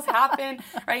 miracles happen,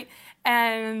 right?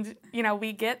 And,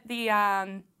 we get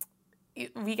the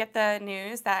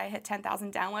news that I hit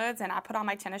 10,000 downloads and I put on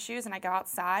my tennis shoes and I go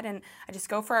outside and I just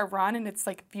go for a run and it's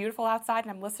like beautiful outside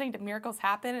and I'm listening to Miracles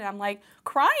Happen and I'm like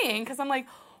crying because I'm like,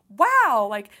 wow,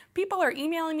 like people are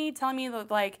emailing me, telling me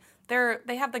that like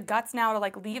they have the guts now to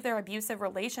like leave their abusive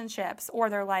relationships, or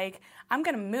they're like, I'm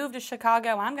going to move to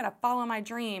Chicago and I'm going to follow my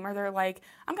dream, or they're like,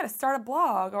 I'm going to start a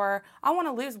blog, or I want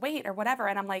to lose weight or whatever.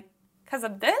 And I'm like, because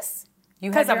of this?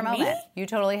 You had your moment. You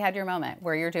totally had your moment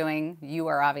where you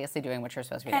are obviously doing what you're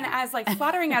supposed to be doing. And as like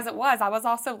flattering as it was, I was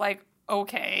also like,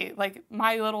 okay, like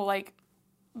my little like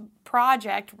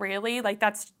project really, like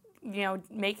that's,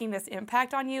 making this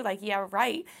impact on you. Like, yeah,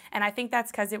 right. And I think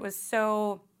that's because it was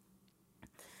so,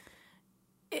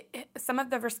 some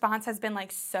of the response has been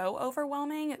like so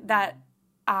overwhelming that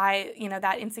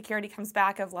that insecurity comes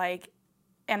back of like,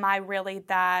 am I really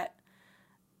that,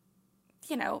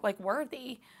 like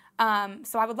worthy?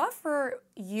 So I would love for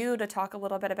you to talk a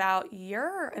little bit about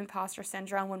your imposter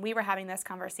syndrome when we were having this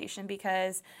conversation,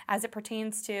 because as it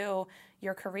pertains to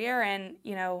your career and,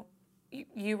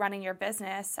 you running your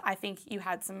business, I think you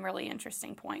had some really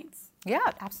interesting points. Yeah,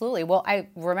 absolutely. Well, I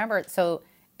remember, so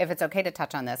if it's okay to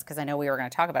touch on this, because I know we were going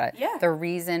to talk about it. Yeah. The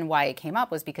reason why it came up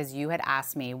was because you had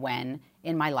asked me when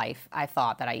in my life I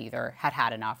thought that I either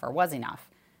had enough or was enough.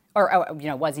 Or,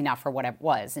 was enough for what it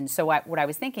was. And so what I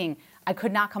was thinking, I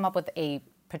could not come up with a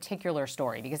particular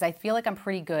story because I feel like I'm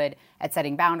pretty good at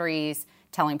setting boundaries,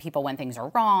 telling people when things are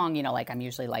wrong. Like I'm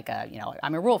usually like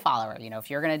I'm a rule follower. If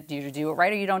you're going to do it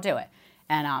right or you don't do it.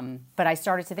 And but I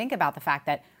started to think about the fact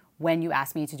that when you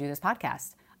asked me to do this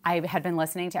podcast, I had been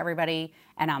listening to everybody,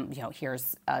 and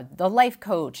here's the life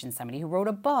coach and somebody who wrote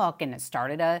a book and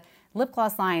started a lip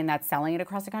gloss line that's selling it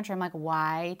across the country. I'm like,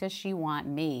 why does she want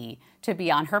me to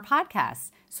be on her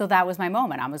podcast? So that was my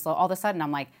moment. All of a sudden,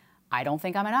 I'm like, I don't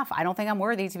think I'm enough. I don't think I'm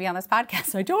worthy to be on this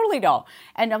podcast. I totally don't.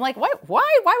 And I'm like, why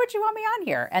would you want me on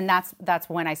here? And that's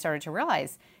when I started to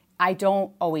realize I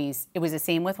don't always, it was the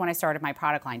same with when I started my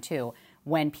product line too.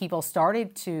 when people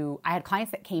started to, I had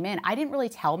clients that came in. I didn't really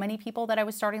tell many people that I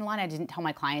was starting the line. I didn't tell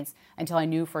my clients until I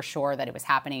knew for sure that it was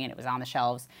happening and it was on the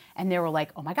shelves. And they were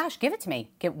like, oh my gosh, give it to me.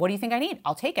 What do you think I need?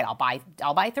 I'll take it. I'll buy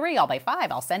 3, I'll buy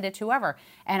 5, I'll send it to whoever.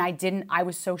 And I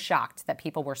was so shocked that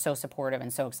people were so supportive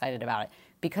and so excited about it,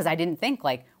 because I didn't think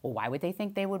like, well, why would they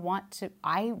think they would want to,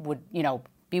 I would,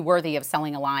 be worthy of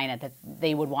selling a line and that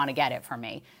they would want to get it from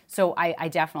me. So I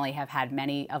definitely have had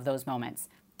many of those moments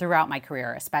throughout my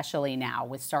career, especially now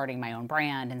with starting my own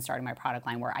brand and starting my product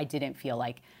line, where I didn't feel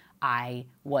like I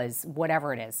was,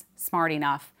 whatever it is, smart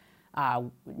enough,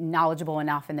 knowledgeable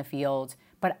enough in the field.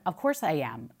 But of course I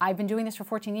am. I've been doing this for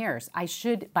 14 years. I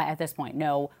should, at this point,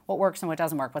 know what works and what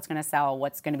doesn't work, what's going to sell,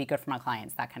 what's going to be good for my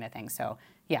clients, that kind of thing. So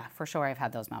yeah, for sure I've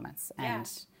had those moments. Yeah.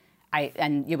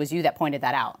 And it was you that pointed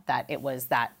that out, that it was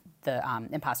the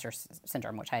imposter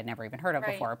syndrome, which I had never even heard of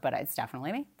before, but it's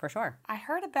definitely me, for sure. I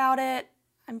heard about it.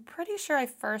 I'm pretty sure I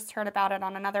first heard about it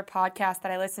on another podcast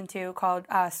that I listened to called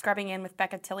Scrubbing In with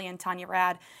Becca Tilley and Tanya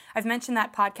Rad. I've mentioned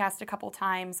that podcast a couple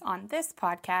times on this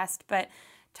podcast, but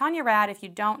Tanya Rad, if you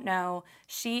don't know,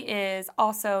 she is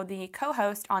also the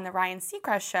co-host on the Ryan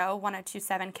Seacrest show,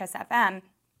 102.7 KISS FM.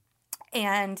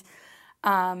 And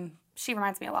she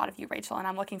reminds me a lot of you, Rachel, and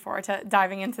I'm looking forward to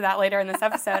diving into that later in this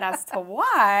episode as to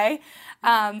why.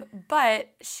 But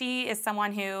she is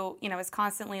someone who, is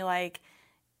constantly like,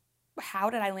 how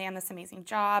did I land this amazing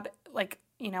job? Like,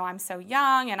 I'm so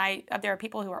young, and there are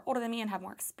people who are older than me and have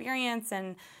more experience,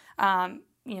 and,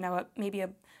 maybe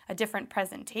a different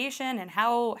presentation, and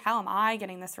how am I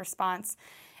getting this response?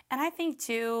 And I think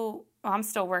too, I'm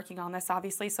still working on this,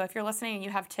 obviously, so if you're listening and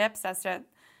you have tips as to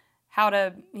how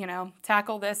to,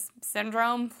 tackle this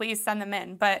syndrome, please send them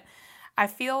in. But I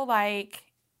feel like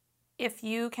if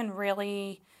you can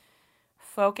really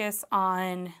focus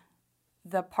on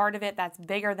the part of it that's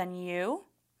bigger than you,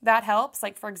 that helps.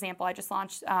 Like, for example, I just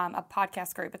launched a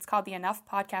podcast group. It's called the Enough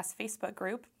Podcast Facebook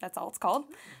group. That's all it's called.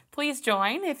 Please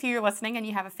join if you're listening and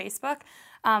you have a Facebook.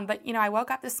 But, I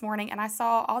woke up this morning and I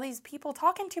saw all these people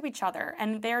talking to each other,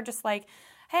 and they're just like,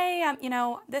 hey,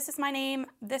 this is my name,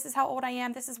 this is how old I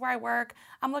am, this is where I work,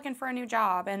 I'm looking for a new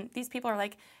job. And these people are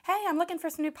like, hey, I'm looking for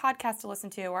some new podcasts to listen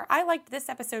to, or I liked this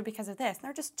episode because of this. And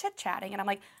they're just chit-chatting. And I'm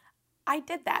like, I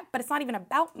did that, but it's not even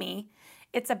about me.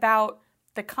 It's about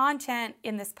the content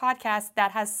in this podcast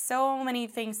that has so many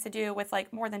things to do with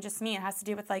like more than just me. It has to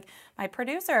do with like my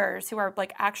producers who are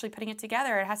like actually putting it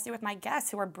together. It has to do with my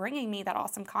guests who are bringing me that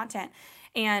awesome content.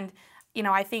 And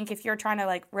I think if you're trying to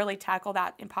like really tackle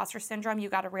that imposter syndrome, you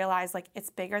got to realize like it's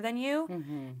bigger than you,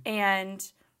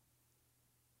 and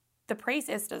the praise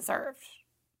is deserved.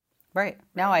 Right.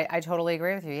 No, I totally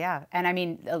agree with you. Yeah. And I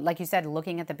mean, like you said,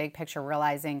 looking at the big picture,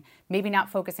 realizing maybe not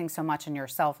focusing so much on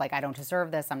yourself, like I don't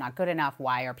deserve this, I'm not good enough,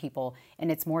 why are people? And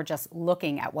it's more just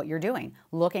looking at what you're doing,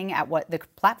 looking at what the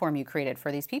platform you created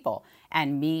for these people.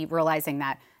 And me realizing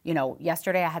that,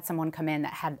 yesterday I had someone come in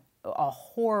that had a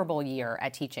horrible year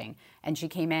at teaching, and she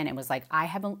came in and was like,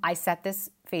 I set this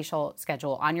facial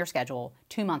schedule on your schedule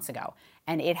 2 months ago,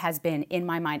 and it has been in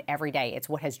my mind every day. It's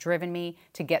what has driven me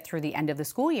to get through the end of the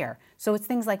school year. So it's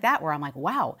things like that where I'm like,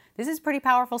 wow, this is pretty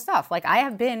powerful stuff. Like I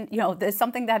have been, there's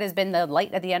something that has been the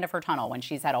light at the end of her tunnel when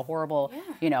she's had a horrible,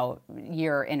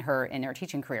 year in her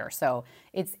teaching career. So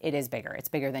it is bigger. It's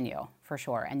bigger than you for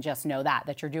sure. And just know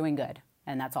that you're doing good,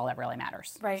 and that's all that really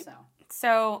matters. Right.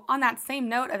 So on that same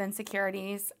note of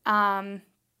insecurities,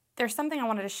 there's something I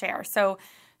wanted to share. So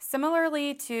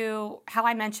similarly to how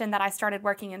I mentioned that I started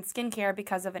working in skincare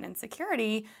because of an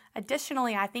insecurity,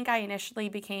 additionally, I think I initially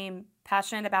became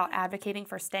passionate about advocating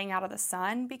for staying out of the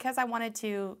sun because I wanted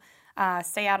to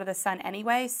stay out of the sun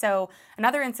anyway. So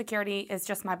another insecurity is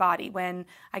just my body. When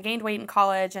I gained weight in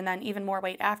college and then even more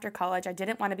weight after college, I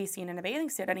didn't want to be seen in a bathing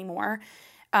suit anymore,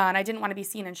 and I didn't want to be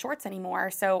seen in shorts anymore.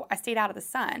 So I stayed out of the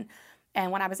sun. And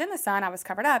when I was in the sun, I was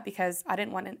covered up because I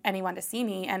didn't want anyone to see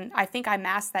me. And I think I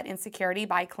masked that insecurity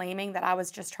by claiming that I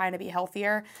was just trying to be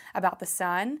healthier about the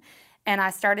sun. And I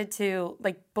started to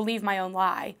believe my own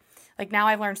lie. Now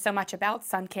I've learned so much about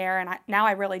sun care, and now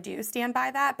I really do stand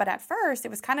by that. But at first, it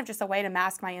was kind of just a way to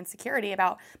mask my insecurity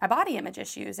about my body image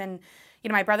issues. And,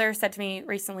 my brother said to me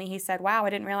recently, he said, wow, I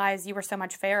didn't realize you were so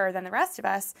much fairer than the rest of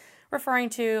us, referring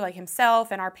to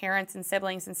himself and our parents and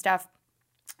siblings and stuff.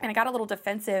 And I got a little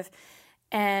defensive.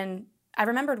 And I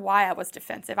remembered why I was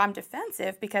defensive. I'm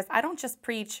defensive because I don't just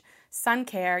preach sun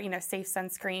care, safe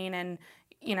sunscreen and,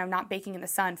 not baking in the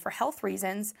sun for health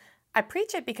reasons. I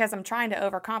preach it because I'm trying to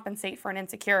overcompensate for an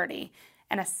insecurity.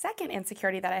 And a second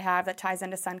insecurity that I have that ties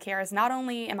into sun care is not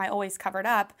only am I always covered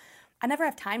up, I never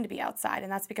have time to be outside,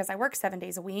 and that's because I work 7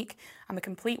 days a week. I'm a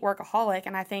complete workaholic,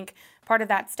 and I think part of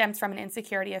that stems from an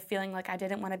insecurity of feeling like I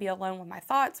didn't want to be alone with my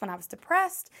thoughts when I was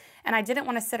depressed, and I didn't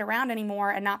want to sit around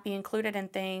anymore and not be included in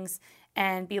things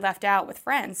and be left out with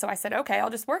friends. So I said, okay, I'll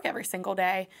just work every single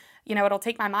day. It'll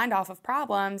take my mind off of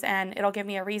problems, and it'll give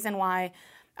me a reason why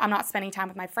I'm not spending time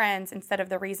with my friends instead of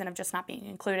the reason of just not being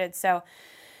included. So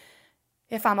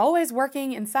if I'm always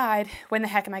working inside, when the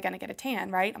heck am I going to get a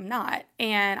tan, right? I'm not.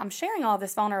 And I'm sharing all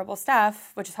this vulnerable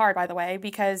stuff, which is hard, by the way,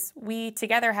 because we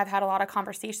together have had a lot of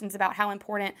conversations about how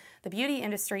important the beauty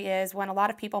industry is when a lot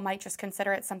of people might just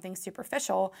consider it something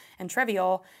superficial and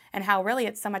trivial, and how really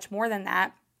it's so much more than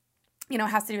that. It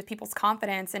has to do with people's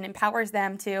confidence and empowers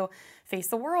them to face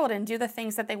the world and do the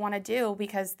things that they want to do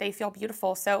because they feel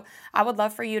beautiful. So I would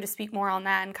love for you to speak more on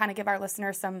that and kind of give our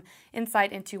listeners some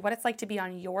insight into what it's like to be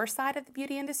on your side of the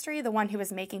beauty industry, the one who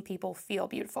is making people feel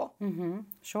beautiful. Mm-hmm.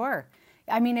 Sure.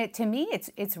 I mean, to me,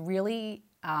 it's really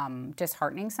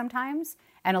disheartening sometimes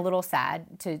and a little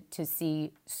sad to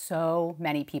see so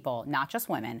many people, not just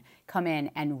women, come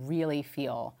in and really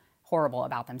feel horrible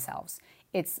about themselves.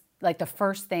 It's like the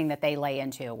first thing that they lay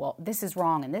into, well, this is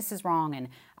wrong and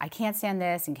I can't stand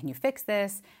this and can you fix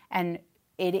this? And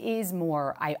it is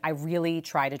more, I really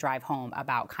try to drive home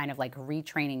about kind of like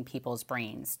retraining people's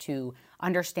brains to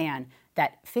understand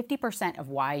that 50% of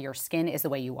why your skin is the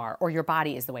way you are or your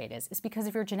body is the way it is because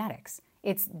of your genetics.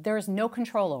 There's no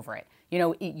control over it.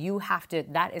 You have to,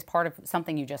 that is part of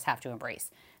something you just have to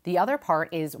embrace. The other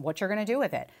part is what you're going to do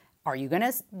with it. Are you going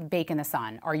to bake in the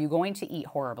sun? Are you going to eat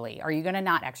horribly? Are you going to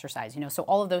not exercise? So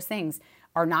all of those things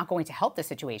are not going to help the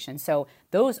situation. So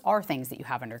those are things that you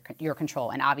have under your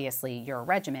control, and obviously your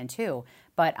regimen too.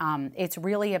 But it's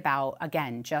really about,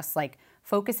 again, just like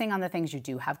focusing on the things you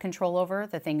do have control over,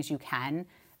 the things you can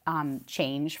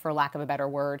change, for lack of a better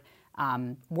word,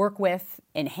 work with,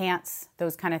 enhance,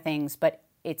 those kind of things. But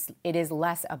it is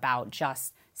less about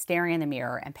just staring in the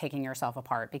mirror and picking yourself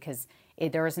apart, because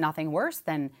there is nothing worse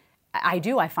than I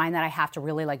find that I have to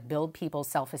really like build people's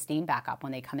self-esteem back up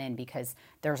when they come in, because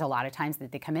there's a lot of times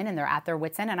that they come in and they're at their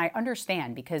wits' end, and I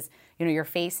understand because your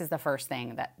face is the first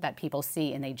thing that people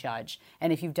see and they judge.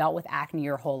 And if you've dealt with acne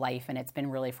your whole life and it's been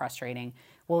really frustrating,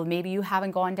 well, maybe you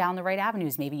haven't gone down the right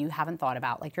avenues. Maybe you haven't thought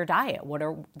about like your diet.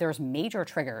 There's major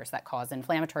triggers that cause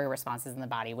inflammatory responses in the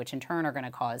body, which in turn are going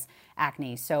to cause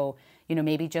acne. So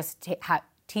maybe just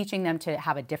teaching them to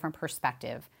have a different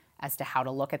perspective as to how to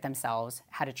look at themselves,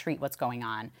 how to treat what's going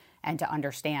on, and to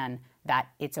understand that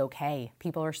it's okay.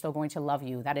 People are still going to love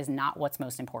you. That is not what's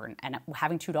most important. And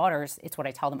having 2 daughters, it's what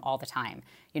I tell them all the time.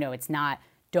 It's not,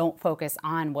 don't focus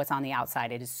on what's on the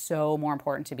outside. It is so more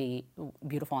important to be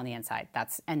beautiful on the inside.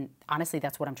 And honestly,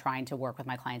 that's what I'm trying to work with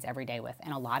my clients every day with.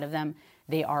 And a lot of them,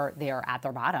 they are at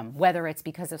their bottom, whether it's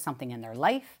because of something in their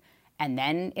life, and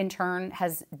then in turn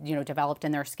has developed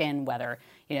in their skin, whether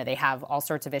they have all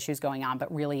sorts of issues going on,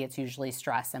 but really it's usually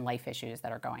stress and life issues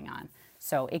that are going on.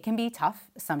 So it can be tough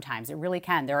sometimes. It really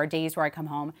can. There are days where I come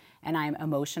home and I'm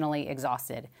emotionally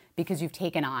exhausted because you've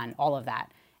taken on all of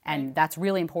that. And that's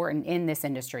really important in this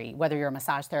industry, whether you're a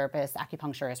massage therapist,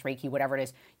 acupuncturist, Reiki, whatever it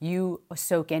is, you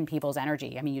soak in people's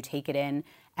energy. I mean, you take it in,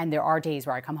 and there are days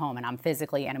where I come home and I'm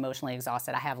physically and emotionally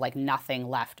exhausted. I have like nothing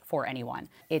left for anyone.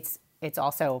 It's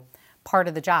also part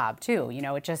of the job too.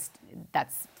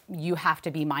 You have to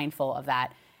be mindful of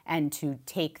that and to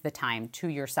take the time to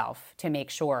yourself to make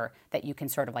sure that you can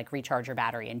sort of like recharge your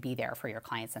battery and be there for your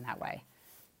clients in that way.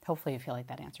 Hopefully you feel like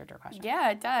that answered your question. Yeah,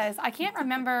 it does. I can't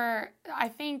remember. I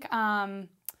think,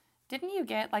 didn't you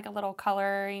get like a little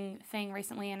coloring thing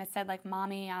recently and it said like,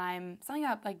 Mommy, I'm something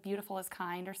about like beautiful is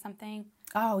kind or something?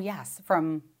 Oh, yes.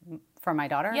 From my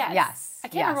daughter? Yes. I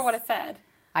can't remember what it said.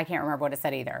 I can't remember what it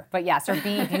said either. But yes, or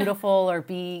be beautiful or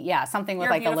something with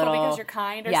like a little. Because you're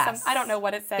kind or something. I don't know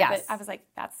what it said, but I was like,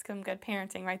 that's some good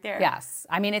parenting right there. Yes.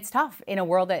 I mean, it's tough in the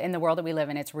world that we live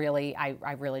in. It's really,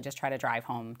 I really just try to drive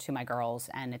home to my girls.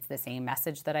 And it's the same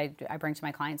message that I bring to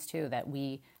my clients too, that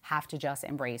we have to just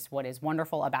embrace what is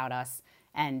wonderful about us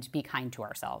and be kind to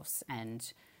ourselves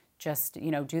and just,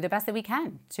 do the best that we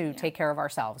can to take care of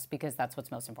ourselves, because that's what's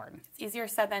most important. It's easier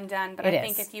said than done, but I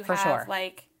think if you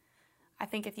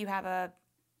have a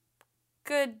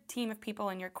good team of people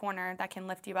in your corner that can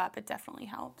lift you up, it definitely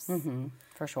helps. Mm-hmm,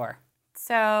 for sure.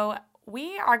 So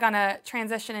we are going to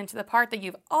transition into the part that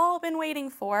you've all been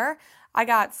waiting for. I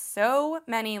got so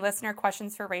many listener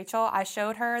questions for Rachel. I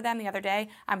showed her them the other day.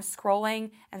 I'm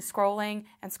scrolling and scrolling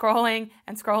and scrolling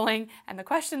and scrolling, and the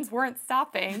questions weren't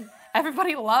stopping.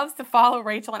 Everybody loves to follow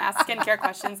Rachel and ask skincare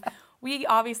questions. We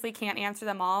obviously can't answer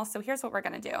them all, so here's what we're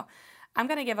going to do. I'm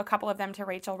going to give a couple of them to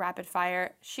Rachel rapid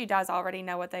fire. She does already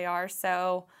know what they are,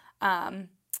 so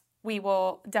we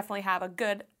will definitely have a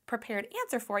good prepared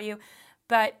answer for you.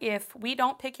 But if we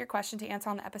don't pick your question to answer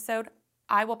on the episode,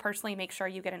 I will personally make sure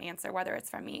you get an answer, whether it's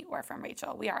from me or from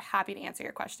Rachel. We are happy to answer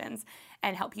your questions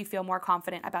and help you feel more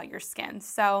confident about your skin.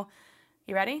 So,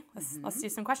 you ready? Let's do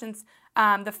some questions.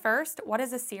 The first, what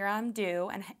does a serum do,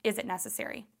 and is it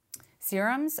necessary?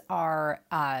 Serums are,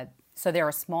 so they're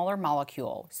a smaller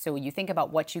molecule. So you think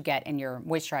about what you get in your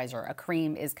moisturizer. A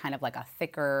cream is kind of like a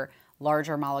thicker,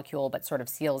 larger molecule, but sort of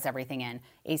seals everything in.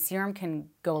 A serum can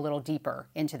go a little deeper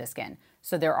into the skin.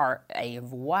 So there are a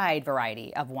wide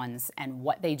variety of ones and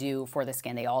what they do for the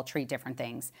skin. They all treat different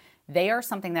things. They are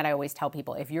something that I always tell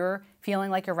people, if you're feeling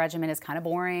like your regimen is kind of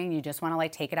boring, you just want to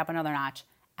like take it up another notch,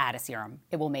 add a serum.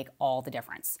 It will make all the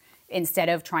difference. Instead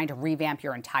of trying to revamp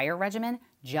your entire regimen,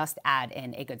 just add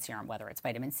in a good serum, whether it's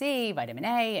vitamin C, vitamin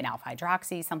A, an alpha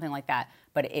hydroxy, something like that.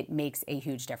 But it makes a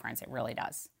huge difference. It really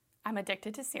does. I'm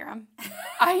addicted to serum.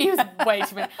 I use way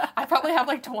too many. I probably have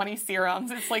like 20 serums.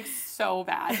 It's like so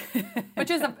bad, which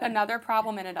is another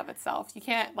problem in and of itself. You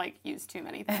can't like use too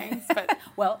many things, but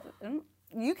well,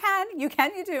 you can use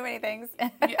too many things.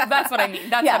 Yeah, that's what I mean.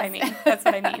 That's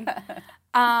what I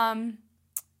mean.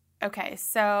 Okay,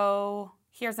 so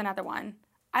here's another one.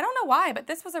 I don't know why, but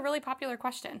this was a really popular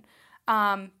question.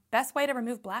 Best way to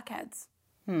remove blackheads?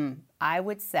 I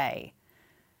would say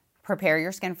prepare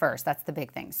your skin first. That's the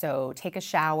big thing. So take a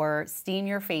shower, steam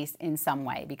your face in some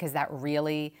way because that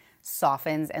really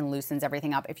softens and loosens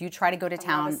everything up. If you try to go to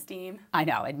town, steam. I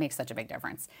know, it makes such a big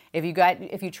difference. If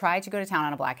you try to go to town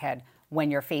on a blackhead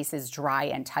when your face is dry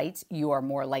and tight, you are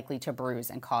more likely to bruise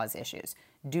and cause issues.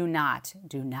 Do not,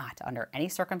 under any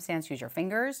circumstance, use your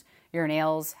fingers. Your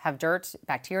nails have dirt,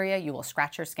 bacteria, you will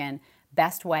scratch your skin.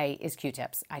 Best way is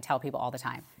Q-tips. I tell people all the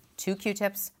time. 2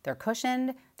 Q-tips, they're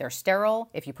cushioned, they're sterile.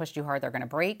 If you push too hard, they're gonna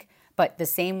break. But the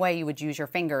same way you would use your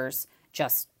fingers,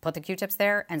 just put the Q-tips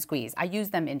there and squeeze. I use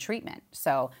them in treatment.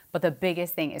 But the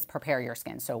biggest thing is prepare your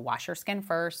skin. So wash your skin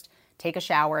first, take a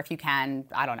shower if you can,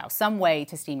 I don't know, some way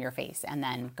to steam your face, and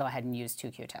then go ahead and use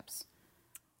 2 Q-tips.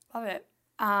 Love it.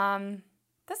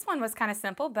 This one was kind of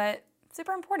simple, but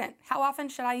super important. How often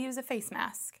should I use a face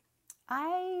mask?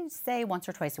 I say once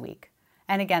or twice a week.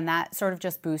 And again, that sort of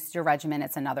just boosts your regimen.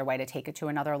 It's another way to take it to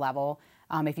another level.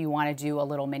 If you want to do a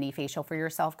little mini facial for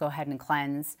yourself, go ahead and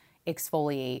cleanse,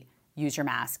 exfoliate, use your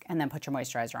mask, and then put your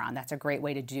moisturizer on. That's a great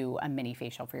way to do a mini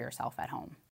facial for yourself at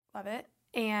home. Love it.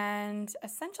 And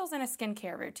essentials in a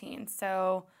skincare routine.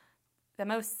 So the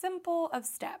most simple of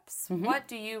steps. What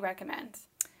do you recommend?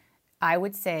 I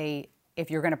would say if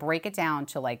you're going to break it down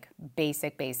to like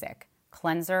basic,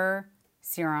 cleanser,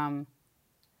 serum,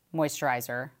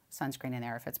 moisturizer, sunscreen in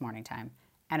there if it's morning time,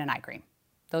 and an eye cream.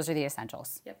 Those are the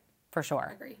essentials. Yep. For sure.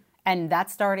 I agree. And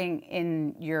that's starting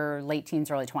in your late teens,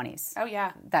 early 20s. Oh,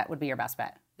 yeah. That would be your best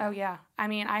bet. Oh, yeah. I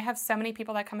mean, I have so many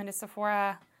people that come into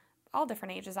Sephora, all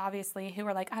different ages, obviously, who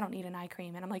are like, I don't need an eye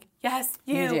cream. And I'm like, yes,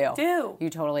 you do. You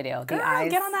totally do. Girl,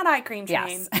 get on that eye cream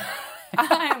train. Yes.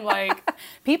 I'm like...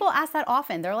 People ask that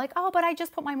often. They're like, oh, but I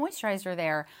just put my moisturizer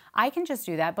there. I can just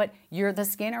do that. But the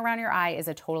skin around your eye is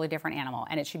a totally different animal,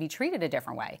 and it should be treated a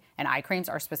different way. And eye creams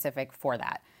are specific for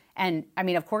that. And I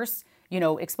mean, of course,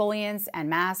 exfoliants and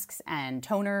masks and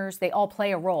toners, they all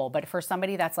play a role. But for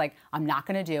somebody that's like, I'm not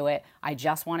going to do it, I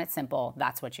just want it simple,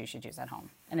 that's what you should use at home.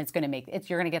 And it's going to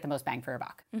you're going to get the most bang for your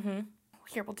buck.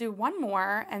 Here, we'll do one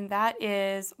more, and that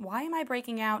is, why am I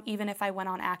breaking out even if I went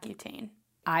on Accutane?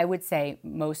 I would say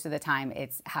most of the time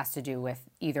it has to do with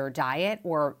either diet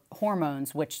or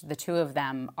hormones, which the two of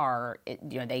them are,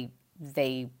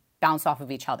 they bounce off of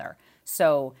each other.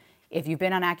 So if you've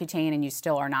been on Accutane and you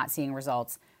still are not seeing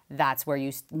results, that's where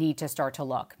you need to start to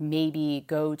look. Maybe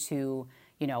go to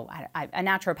a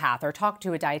naturopath or talk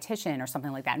to a dietitian or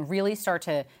something like that and really start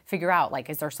to figure out, like,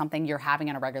 is there something you're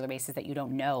having on a regular basis that you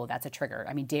don't know that's a trigger?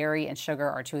 I mean, dairy and sugar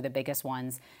are two of the biggest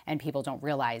ones, and people don't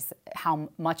realize how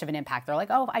much of an impact. They're like,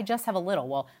 oh, I just have a little.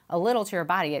 Well, a little to your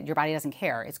body doesn't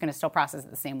care. It's going to still process it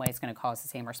the same way. It's going to cause the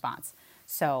same response.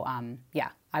 So,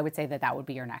 I would say that would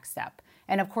be your next step.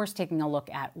 And of course, taking a look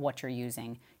at what you're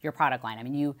using, your product line. I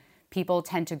mean, people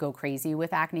tend to go crazy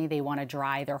with acne. They want to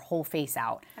dry their whole face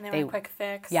out. And they want a quick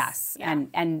fix. Yes. Yeah.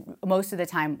 And most of the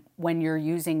time when you're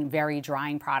using very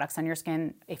drying products on your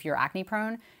skin, if you're acne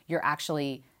prone, you're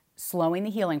actually slowing the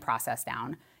healing process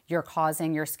down. You're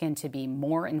causing your skin to be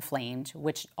more inflamed,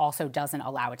 which also doesn't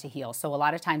allow it to heal. So a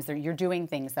lot of times you're doing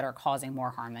things that are causing more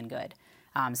harm than good.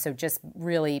 So just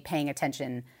really paying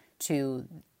attention to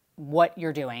what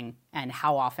you're doing and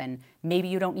how often. Maybe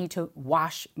you don't need to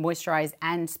wash, moisturize,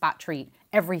 and spot treat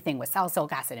everything with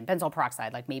salicylic acid and benzoyl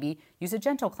peroxide. Like maybe use a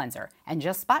gentle cleanser and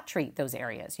just spot treat those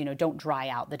areas. Don't dry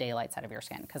out the daylight side of your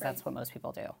skin because that's what most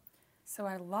people do. So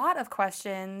a lot of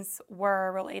questions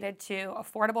were related to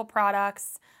affordable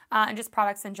products and just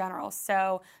products in general.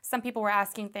 So some people were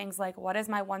asking things like, what is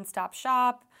my one-stop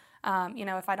shop?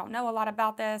 If I don't know a lot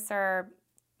about this or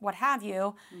what have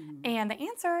you. And the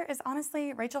answer is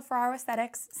honestly Rachel Ferraro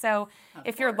Aesthetics. So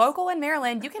if you're local in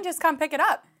Maryland, you can just come pick it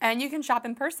up and you can shop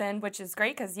in person, which is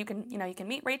great because you can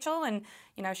meet Rachel and,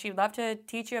 she'd love to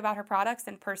teach you about her products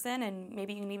in person and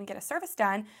maybe you can even get a service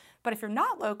done. But if you're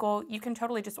not local, you can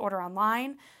totally just order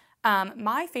online.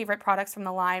 My favorite products from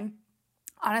the line,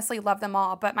 honestly love them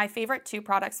all, but my favorite 2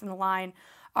 products from the line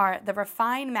are the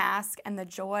Refine Mask and the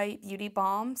Joy Beauty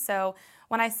Balm. So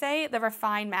when I say the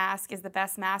Refine Mask is the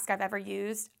best mask I've ever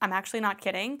used, I'm actually not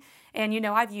kidding. And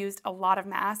I've used a lot of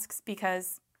masks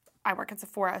because I work at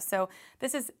Sephora. So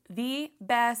this is the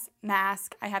best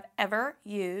mask I have ever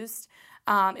used.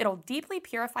 It'll deeply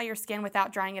purify your skin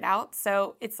without drying it out.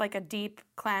 So it's like a deep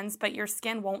cleanse, but your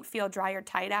skin won't feel dry or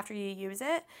tight after you use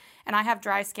it. And I have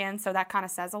dry skin, so that kind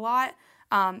of says a lot.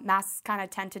 Masks kind of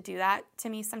tend to do that to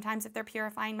me sometimes if they're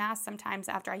purifying masks. Sometimes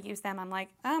after I use them, I'm like,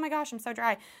 oh my gosh, I'm so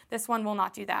dry. This one will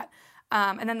not do that.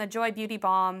 And then the Joy Beauty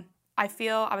Balm, I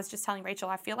was just telling Rachel,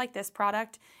 I feel like this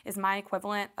product is my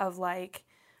equivalent of like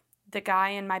the guy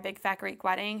in My Big Fat Greek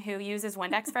Wedding who uses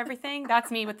Windex for everything.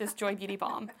 That's me with this Joy Beauty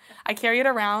Balm. I carry it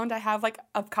around. I have like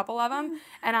a couple of them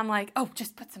and I'm like, oh,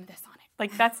 just put some of this on it.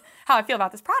 Like that's how I feel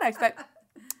about this product. But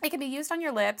it can be used on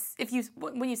your lips.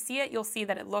 When you see it, you'll see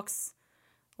that it looks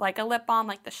like a lip balm,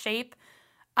 like the shape.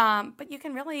 But you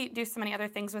can really do so many other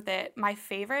things with it. My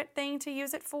favorite thing to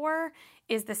use it for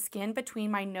is the skin between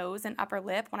my nose and upper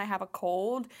lip when I have a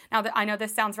cold. Now, I know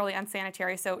this sounds really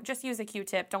unsanitary, so just use a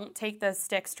Q-tip. Don't take the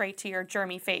stick straight to your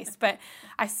germy face. But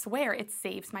I swear it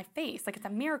saves my face. Like it's a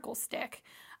miracle stick.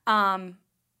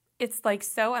 It's like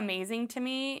so amazing to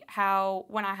me how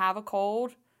when I have a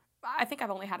cold, I think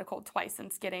I've only had a cold twice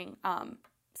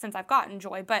since I've gotten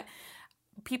Joy, but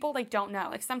people like don't know.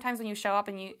 Like sometimes when you show up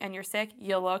and you're sick,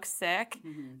 you look sick.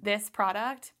 This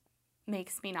product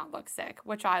makes me not look sick,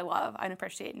 which I love. I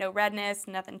appreciate. No redness,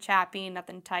 nothing chappy,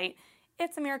 nothing tight.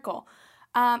 It's a miracle.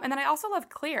 And then I also love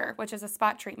Clear, which is a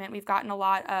spot treatment. We've gotten a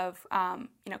lot of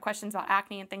questions about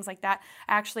acne and things like that.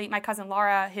 Actually, my cousin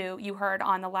Laura, who you heard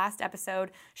on the last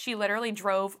episode, she literally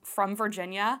drove from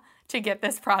Virginia to get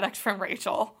this product from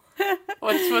Rachel.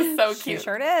 Which was so cute. She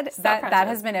sure did. So that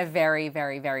has been a very,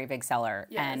 very, very big seller.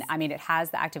 Yes. And I mean, it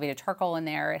has the activated charcoal in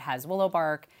there. It has willow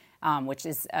bark, which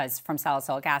is from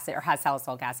salicylic acid or has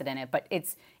salicylic acid in it. But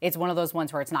it's one of those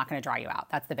ones where it's not going to dry you out.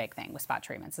 That's the big thing with spot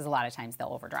treatments is a lot of times they'll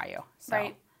over dry you. So.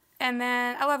 Right. And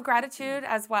then I love Gratitude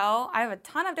as well. I have a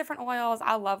ton of different oils.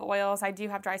 I love oils. I do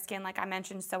have dry skin, like I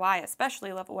mentioned, so I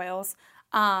especially love oils.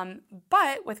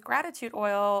 But with Gratitude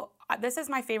oil, this is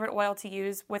my favorite oil to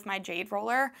use with my jade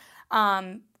roller.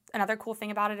 Another cool thing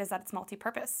about it is that it's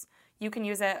multi-purpose. You can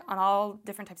use it on all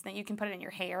different types of things. You can put it in your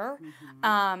hair.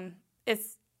 I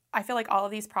feel like all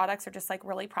of these products are just like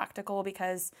really practical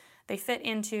because they fit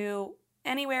into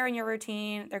anywhere in your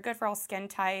routine. They're good for all skin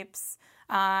types.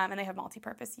 And they have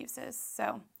multi-purpose uses.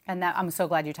 And I'm so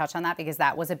glad you touched on that because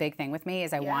that was a big thing with me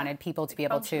is I wanted people to be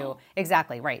able to,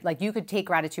 exactly, right. Like you could take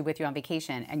Gratitude with you on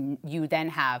vacation and you then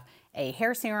have a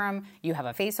hair serum, you have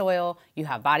a face oil, you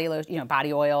have body lotion,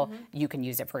 body oil, you can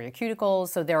use it for your cuticles.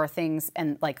 So there are things,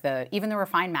 and like even the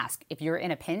Refine Mask, if you're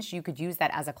in a pinch, you could use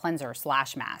that as a cleanser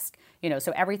 / mask.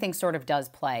 So everything sort of does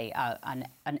play an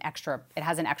extra, it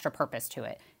has an extra purpose to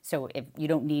it. So if you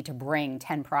don't need to bring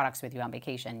 10 products with you on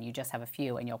vacation, you just have a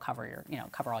few and you'll cover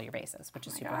cover all your bases, which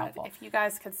is super helpful. If you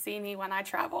guys could see me when I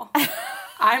travel,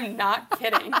 I'm not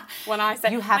kidding. When I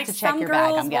say you have to check your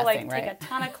bag, I'm guessing, right? Take a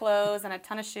ton of clothes and a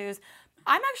ton of shoes.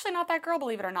 I'm actually not that girl,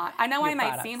 believe it or not. I know I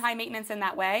might seem high maintenance in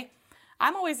that way.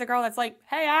 I'm always the girl that's like,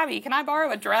 hey, Abby, can I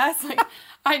borrow a dress? Like,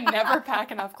 I never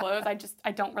pack enough clothes.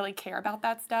 I don't really care about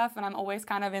that stuff. And I'm always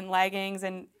kind of in leggings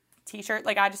and t-shirt.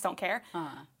 Like, I just don't care.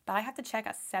 But I have to check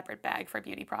a separate bag for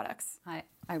beauty products.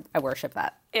 I worship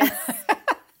that. It's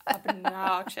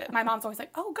obnoxious. My mom's always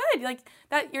like, oh, good. Like,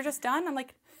 that you're just done? I'm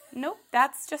like, nope,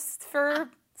 that's just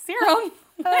for serum.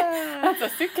 That's a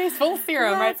suitcase full of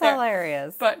serum right there. That's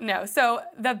hilarious. But no. So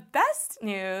the best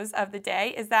news of the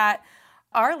day is that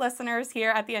Our listeners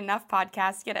here at the Enough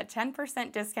Podcast get a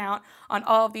 10% discount on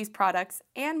all of these products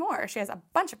and more. She has a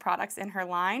bunch of products in her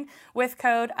line with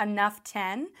code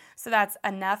ENOUGH10. So that's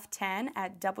ENOUGH10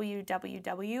 at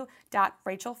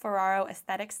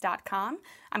www.rachelferraroaesthetics.com.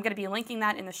 I'm going to be linking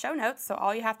that in the show notes. So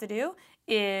all you have to do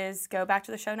is go back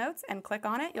to the show notes and click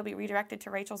on it. You'll be redirected to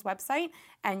Rachel's website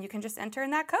and you can just enter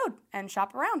in that code and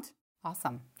shop around.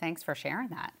 Awesome. Thanks for sharing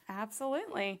that.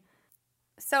 Absolutely.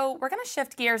 So we're going to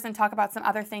shift gears and talk about some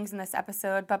other things in this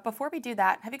episode. But before we do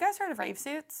that, have you guys heard of Rave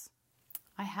Suits?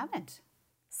 I haven't.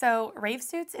 So Rave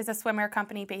Suits is a swimwear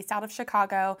company based out of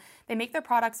Chicago. They make their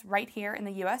products right here in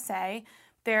the USA.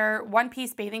 They're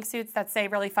one-piece bathing suits that say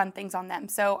really fun things on them.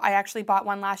 So I actually bought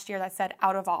one last year that said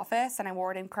out of office, and I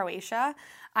wore it in Croatia.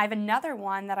 I have another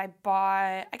one that I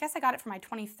bought, I guess I got it for my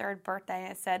 23rd birthday,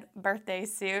 and it said birthday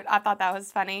suit. I thought that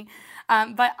was funny.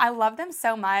 But I love them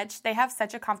so much. They have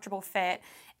such a comfortable fit.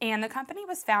 And the company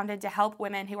was founded to help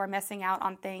women who are missing out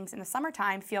on things in the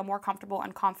summertime feel more comfortable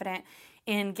and confident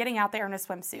in getting out there in a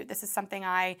swimsuit. This is something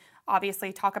I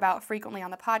obviously talk about frequently on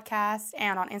the podcast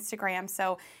and on Instagram.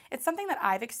 So it's something that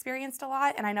I've experienced a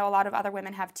lot, and I know a lot of other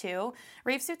women have too.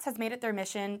 Rave Suits has made it their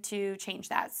mission to change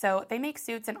that. So they make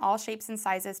suits in all shapes and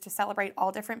sizes to celebrate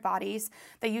all different bodies.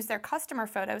 They use their customer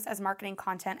photos as marketing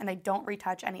content, and they don't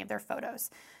retouch any of their photos.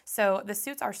 So the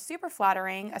suits are super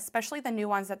flattering, especially the new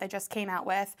ones that they just came out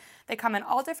with. They come in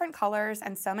all different colors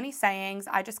and so many sayings.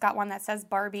 I just got one that says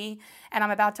Barbie, and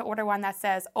I'm about to order one that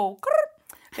says, oh, grrr.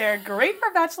 They're great for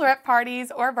bachelorette parties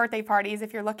or birthday parties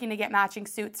if you're looking to get matching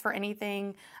suits for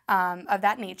anything of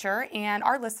that nature. And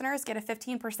our listeners get a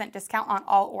 15% discount on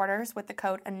all orders with the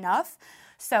code ENOUGH.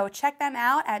 So check them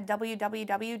out at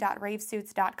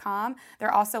www.ravesuits.com.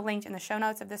 They're also linked in the show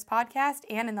notes of this podcast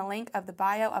and in the link of the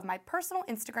bio of my personal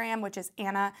Instagram, which is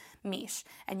Anna Mish.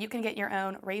 And you can get your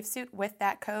own rave suit with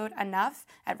that code ENOUGH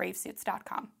at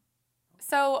ravesuits.com.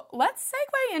 So let's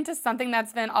segue into something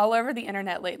that's been all over the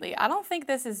internet lately. I don't think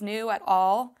this is new at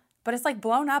all, but it's like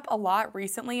blown up a lot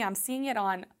recently. I'm seeing it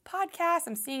on podcasts.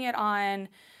 I'm seeing it on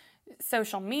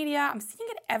social media. I'm seeing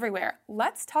it everywhere.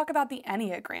 Let's talk about the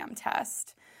Enneagram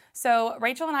test. So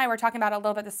Rachel and I were talking about it a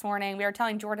little bit this morning. We were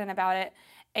telling Jordan about it,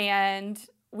 and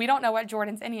we don't know what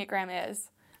Jordan's Enneagram is.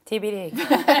 TBD.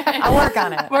 I'll work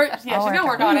on it. She's going to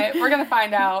work on it. We're going to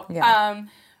find out. Yeah.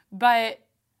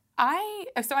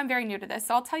 So I'm very new to this,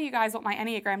 so I'll tell you guys what my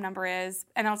Enneagram number is,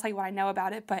 and I'll tell you what I know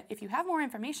about it. But if you have more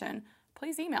information,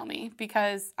 please email me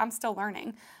because I'm still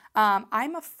learning.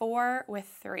 I'm a 4 with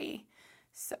 3.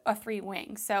 So a 3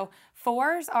 wing. So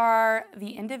 4s are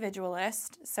the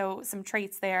individualist, so some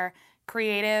traits there: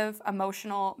 creative,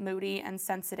 emotional, moody, and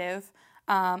sensitive.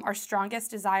 Our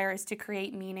strongest desire is to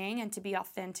create meaning and to be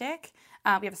authentic.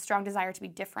 We have a strong desire to be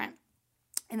different.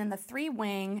 And then the 3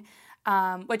 wing,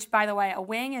 which, by the way, a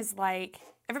wing is like,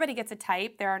 everybody gets a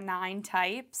type. There are 9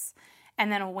 types.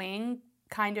 And then a wing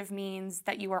kind of means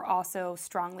that you are also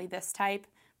strongly this type,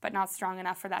 but not strong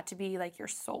enough for that to be like your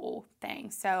soul thing.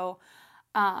 So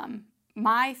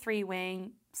my 3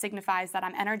 wing signifies that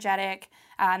I'm energetic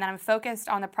and that I'm focused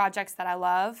on the projects that I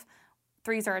love.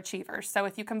 3s are achievers. So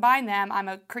if you combine them, I'm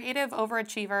a creative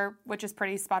overachiever, which is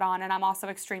pretty spot on, and I'm also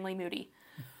extremely moody.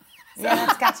 So, yeah,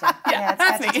 that's gotcha. Yeah,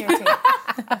 that's gotcha too.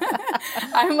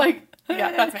 I'm like,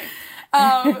 yeah, that's me.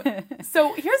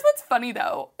 So here's what's funny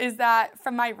though, is that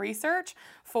from my research,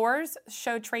 4s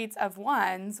show traits of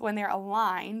 1s when they're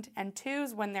aligned and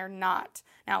 2s when they're not.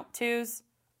 Now, 2s,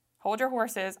 hold your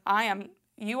horses.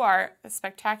 You are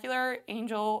spectacular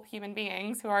angel human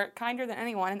beings who are kinder than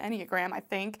anyone in Enneagram, I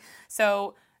think.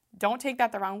 So don't take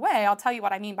that the wrong way. I'll tell you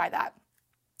what I mean by that.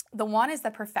 The 1 is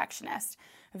the perfectionist,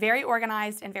 very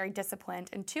organized and very disciplined.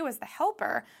 And 2 is the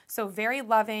helper, so very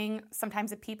loving,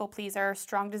 sometimes a people pleaser,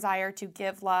 strong desire to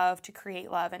give love, to create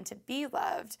love, and to be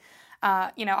loved.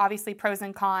 Obviously pros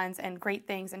and cons and great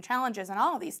things and challenges and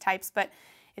all of these types, but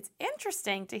it's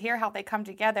interesting to hear how they come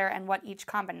together and what each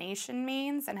combination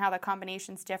means and how the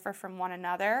combinations differ from one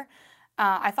another.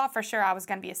 I thought for sure I was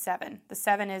going to be a 7. The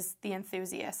 7 is the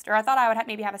enthusiast, or I thought I would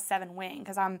maybe have a 7 wing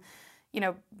because I'm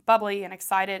bubbly and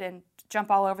excited and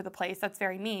jump all over the place. That's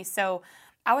very me. So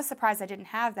I was surprised I didn't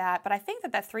have that, but I think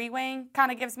that 3 wing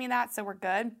kind of gives me that, so we're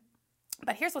good.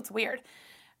 But here's what's weird.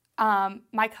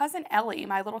 My cousin Ellie,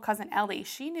 my little cousin Ellie,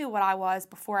 she knew what I was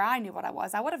before I knew what I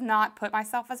was. I would have not put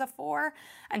myself as a 4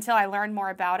 until I learned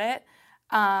more about it.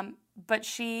 But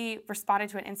she responded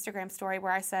to an Instagram story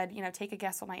where I said, take a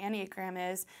guess what my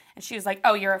Enneagram is. And she was like,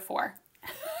 oh, you're a 4.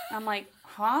 I'm like,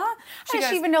 huh? How does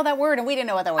she even know that word? And we didn't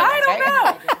know what that word was. I don't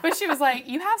know. But she was like,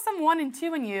 you have some 1 and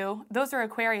 2 in you. Those are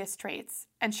Aquarius traits.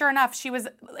 And sure enough, she was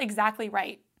exactly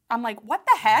right. I'm like, what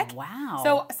the heck? Wow.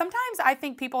 So sometimes I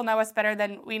think people know us better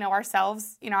than we know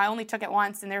ourselves. You know, I only took it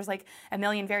once, and there's like a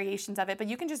million variations of it, but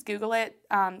you can just Google it.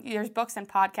 There's books and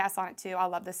podcasts on it too. I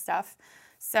love this stuff.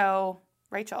 So,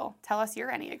 Rachel, tell us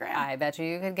your Enneagram. I bet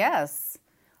you could guess.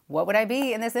 What would I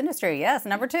be in this industry? Yes,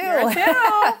 number 2. You're a 2. The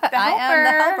helper. I am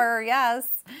the helper, yes.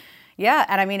 Yeah,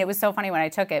 and I mean, it was so funny when I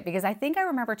took it because I think I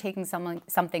remember taking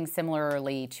something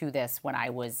similarly to this when I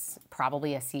was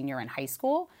probably a senior in high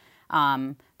school.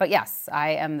 But yes,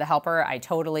 I am the helper. I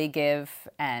totally give,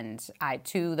 and I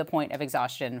to the point of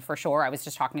exhaustion for sure. I was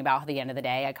just talking about how at the end of the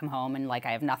day, I come home and like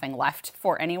I have nothing left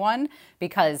for anyone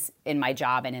because in my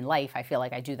job and in life, I feel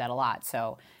like I do that a lot.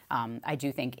 So I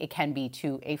do think it can be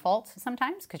to a fault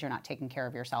sometimes because you're not taking care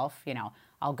of yourself. You know,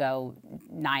 I'll go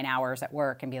 9 hours at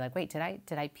work and be like, wait, did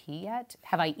I pee yet?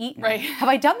 Have I eaten? Right. Have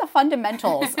I done the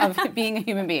fundamentals of being a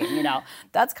human being? You know,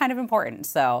 that's kind of important.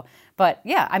 So, but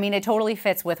yeah, I mean, it totally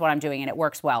fits with what I'm doing and it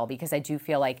works well because I do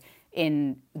feel like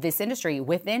in this industry,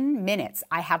 within minutes,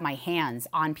 I have my hands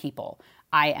on people.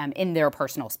 I am in their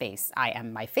personal space.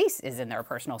 My face is in their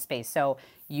personal space. So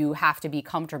you have to be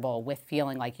comfortable with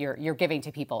feeling like you're giving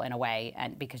to people in a way,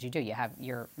 and because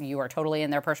you are totally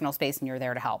in their personal space and you're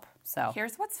there to help. So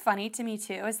here's what's funny to me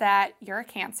too is that you're a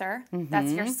Cancer.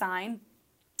 That's your sign.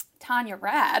 Tanya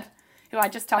Rad, who I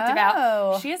just talked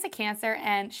about, she is a Cancer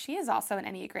and she is also an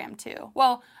Enneagram 2.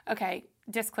 Well, okay,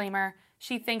 disclaimer,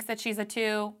 she thinks that she's a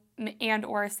 2 and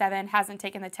or a 7, hasn't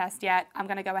taken the test yet. I'm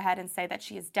going to go ahead and say that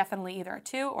she is definitely either a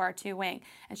 2 or a 2 wing.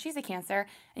 And she's a Cancer,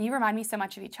 and you remind me so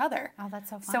much of each other. Oh, that's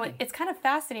so funny. So it's kind of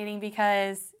fascinating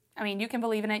because, I mean, you can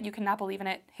believe in it, you cannot believe in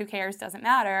it, who cares, doesn't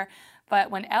matter. But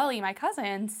when Ellie, my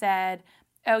cousin, said,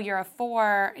 oh, you're a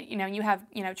 4, you have,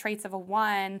 traits of a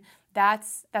 1,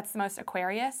 that's the most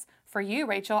Aquarius. For you,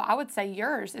 Rachel, I would say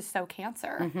yours is so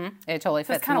Cancer. Mm-hmm. It totally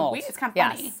fits it's kind the of mold. weird. It's kind of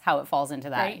funny. Yes, how it falls into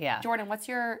that. Right? Yeah. Jordan, what's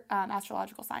your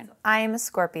astrological sign? I'm a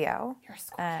Scorpio. You're a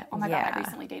Scorpio. Oh my God, I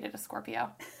recently dated a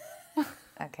Scorpio.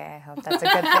 Okay, I hope that's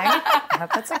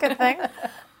a good thing.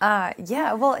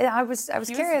 Yeah, well, I was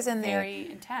curious in the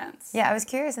very intense. Yeah, I was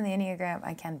curious in the Enneagram.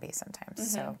 I can be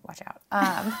sometimes, so watch out.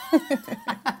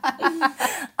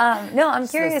 No, I'm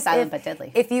curious silent but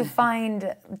deadly. if you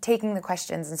find taking the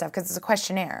questions and stuff because it's a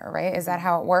questionnaire, right? Is that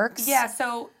how it works? Yeah.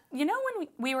 So when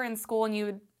we were in school and you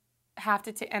would have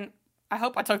to and I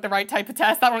hope I took the right type of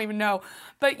test. I don't even know,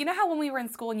 but you know how when we were in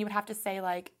school and you would have to say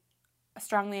like,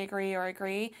 strongly agree or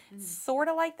agree, sort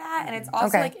of like that. And it's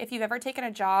also like if you've ever taken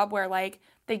a job where like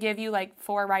they give you like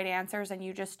 4 right answers and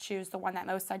you just choose the one that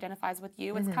most identifies with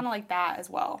you. It's kind of like that as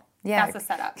well. Yeah, that's the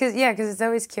setup. Because it's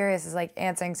always curious is like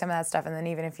answering some of that stuff, and then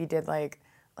even if you did like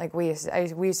we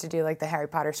used to do like the Harry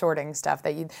Potter sorting stuff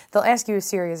that they'll ask you a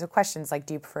series of questions like,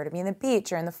 do you prefer to be in the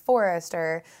beach or in the forest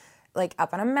or like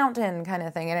up on a mountain kind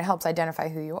of thing, and it helps identify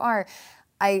who you are.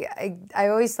 I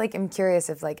always am curious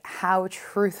if how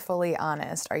truthfully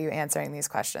honest are you answering these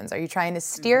questions? Are you trying to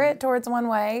steer it towards one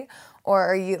way, or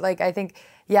are you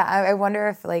I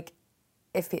wonder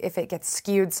if it gets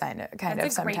skewed kind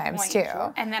of sometimes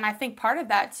too. And then I think part of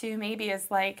that too maybe is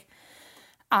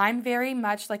I'm very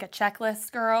much like a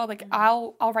checklist girl.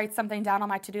 I'll write something down on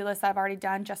my to-do list that I've already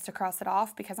done just to cross it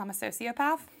off because I'm a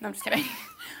sociopath. No, I'm just kidding.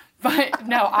 But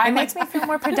no, it makes me feel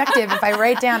more productive if I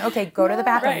write down, okay, go to the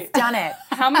bathroom, right. Done it.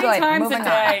 How many times a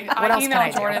day? I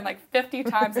email Jordan 50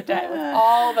 times a day with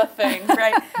all the things,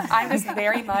 right? I'm just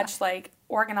very much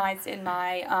organized in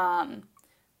my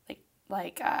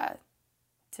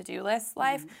to-do list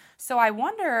life. So I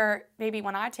wonder maybe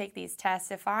when I take these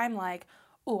tests if I'm I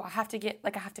have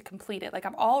to complete it.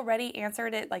 I've already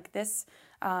answered it this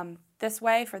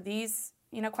way for these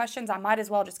questions, I might as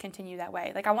well just continue that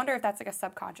way. I wonder if that's a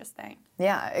subconscious thing.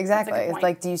 Yeah, exactly.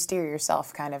 It's do you steer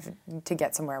yourself kind of to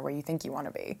get somewhere where you think you want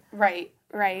to be? Right.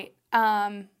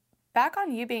 Back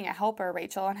on you being a helper,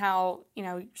 Rachel, and how,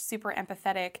 you're super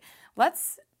empathetic.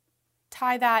 Let's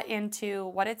tie that into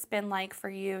what it's been like for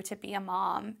you to be a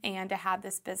mom and to have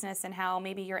this business and how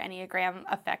maybe your Enneagram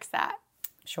affects that.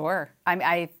 Sure.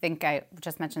 I think I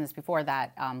just mentioned this before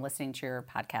that listening to your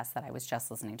podcast that I was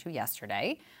just listening to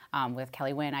yesterday with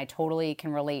Kelly Wynn, I totally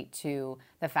can relate to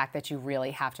the fact that you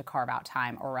really have to carve out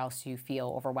time or else you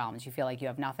feel overwhelmed. You feel like you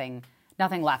have nothing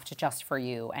left just for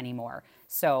you anymore.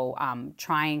 So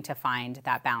trying to find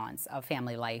that balance of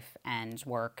family life and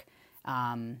work,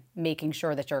 making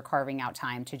sure that you're carving out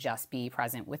time to just be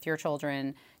present with your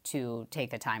children, to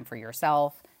take the time for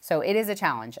yourself, So it is a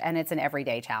challenge, and it's an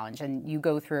everyday challenge. And you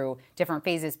go through different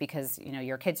phases because,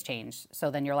 your kids change. So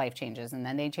then your life changes, and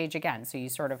then they change again. So you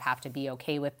sort of have to be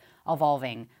okay with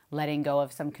evolving, letting go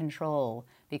of some control,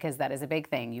 because that is a big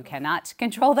thing. You cannot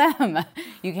control them.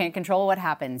 You can't control what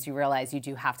happens. You realize you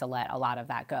do have to let a lot of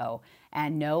that go,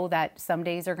 and know that some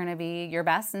days are going to be your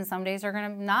best and some days are going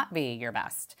to not be your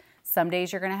best. Some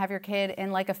days you're going to have your kid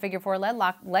in like a figure four leg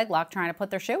lock trying to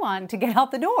put their shoe on to get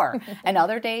out the door. And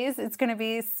other days it's going to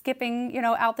be skipping,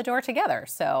 out the door together.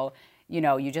 So,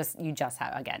 you just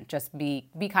have, again, just be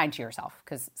kind to yourself,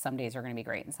 because some days are going to be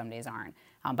great and some days aren't.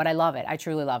 But I love it. I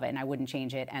truly love it, and I wouldn't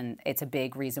change it. And it's a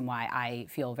big reason why I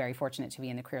feel very fortunate to be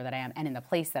in the career that I am and in the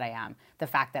place that I am. The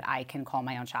fact that I can call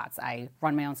my own shots. I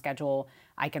run my own schedule.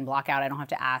 I can block out. I don't have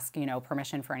to ask,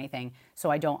 permission for anything. So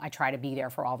I try to be there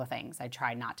for all the things. I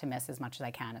try not to miss as much as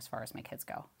I can as far as my kids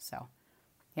go. So,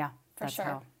 yeah, that's sure.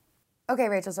 how. Okay,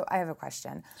 Rachel, so I have a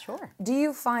question. Sure. Do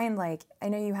you find, I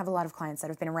know you have a lot of clients that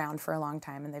have been around for a long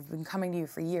time and they've been coming to you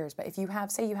for years, but if you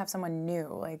have, say you have someone new,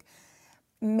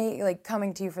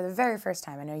 coming to you for the very first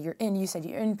time, I know you said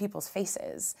you're in people's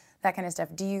faces, that kind of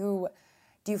stuff. Do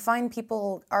you find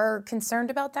people are concerned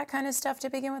about that kind of stuff to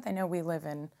begin with? I know we live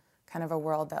in kind of a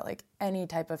world that any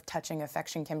type of touching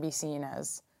affection can be seen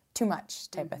as too much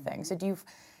type of thing. So do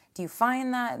you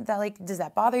find that does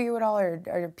that bother you at all, or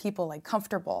are people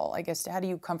comfortable? I guess, how do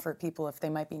you comfort people if they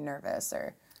might be nervous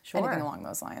or anything along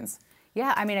those lines?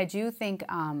 Yeah, I mean, I do think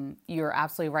you're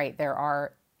absolutely right.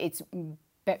 It's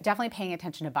definitely paying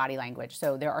attention to body language.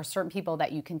 So there are certain people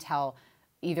that you can tell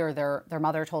either their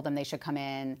mother told them they should come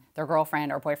in, their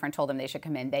girlfriend or boyfriend told them they should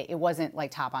come in. It wasn't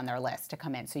top on their list to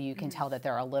come in. So you can tell that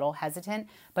they're a little hesitant,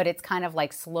 but it's kind of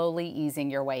slowly easing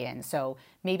your way in. So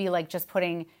maybe just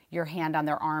putting your hand on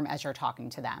their arm as you're talking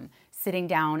to them, sitting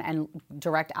down and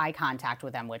direct eye contact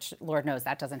with them, which Lord knows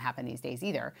that doesn't happen these days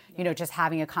either. Just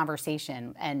having a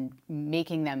conversation and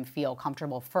making them feel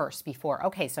comfortable first before,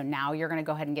 okay, so now you're going to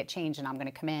go ahead and get changed and I'm going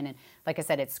to come in. And like I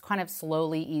said, it's kind of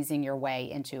slowly easing your way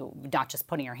into not just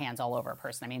putting your hands all over a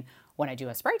person. I mean, when I do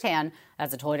a spray tan,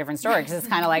 that's a totally different story, because it's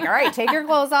kind of all right, take your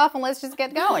clothes off and let's just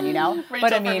get going, Rachel,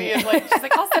 But I for mean, me is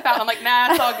she's I'll step out. I'm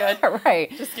nah, it's all good.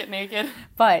 Right. Just get naked.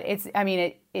 But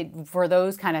it for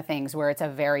those kind of things where it's a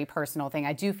very personal thing,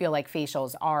 I do feel like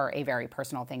facials are a very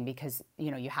personal thing, because,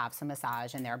 you have some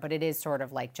massage in there, but it is sort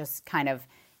of just kind of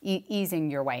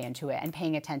easing your way into it and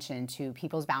paying attention to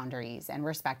people's boundaries and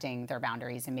respecting their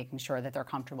boundaries and making sure that they're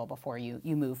comfortable before you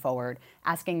move forward,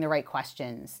 asking the right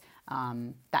questions,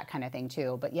 that kind of thing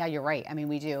too. But yeah, you're right. I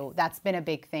mean, that's been a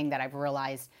big thing that I've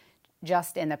realized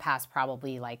just in the past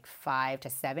probably 5 to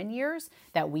 7 years,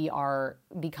 that we are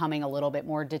becoming a little bit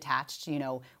more detached.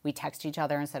 We text each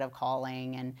other instead of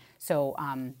calling. And so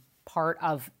part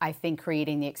of, I think,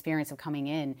 creating the experience of coming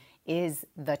in is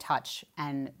the touch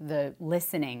and the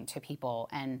listening to people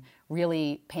and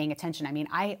really paying attention. I mean,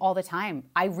 all the time,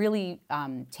 I really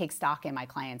take stock in my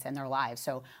clients and their lives.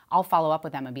 So I'll follow up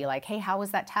with them and be like, hey, how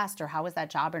was that test, or how was that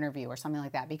job interview, or something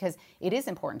like that, because it is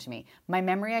important to me. My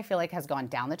memory, I feel has gone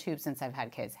down the tube since I've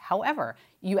had kids. However,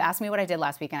 you asked me what I did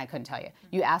last week and I couldn't tell you.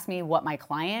 You asked me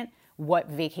what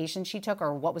vacation she took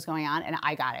or what was going on, and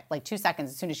I got it 2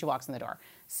 seconds as soon as she walks in the door.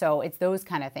 So it's those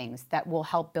kind of things that will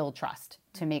help build trust,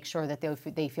 to make sure that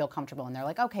they feel comfortable and they're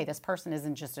okay, this person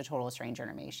isn't just a total stranger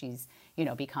to me. She's,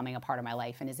 becoming a part of my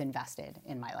life and is invested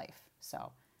in my life.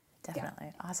 So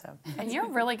definitely. Yeah. Awesome. And you're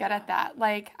really good at that.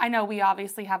 I know we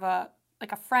obviously have a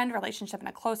friend relationship and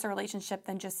a closer relationship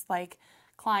than just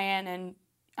client and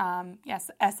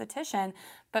yes, esthetician.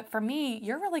 But for me,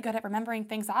 you're really good at remembering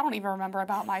things I don't even remember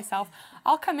about myself.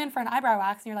 I'll come in for an eyebrow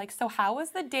wax and you're so how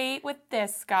was the date with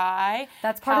this guy?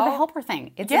 That's part of the helper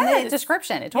thing. It's in the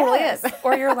description. It totally is.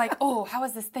 Or you're oh, how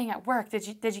was this thing at work? Did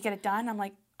you get it done? I'm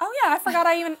oh yeah, I forgot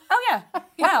oh yeah.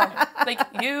 Wow.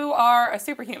 You are a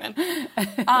superhuman.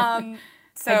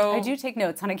 So I do take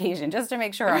notes on occasion just to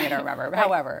make sure I'm going to remember. Right.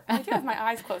 However, I do have my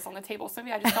eyes closed on the table, so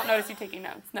maybe I just don't notice you taking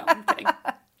notes. No, I'm kidding.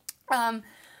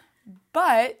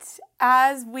 But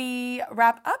as we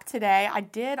wrap up today, I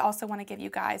did also want to give you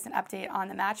guys an update on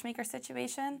the matchmaker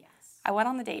situation. Yes. I went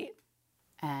on the date.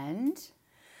 And?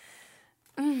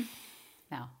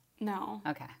 No.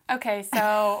 Okay,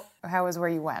 so... How was where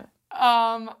you went?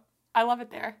 I love it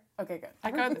there. Okay, good.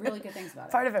 I heard really good things about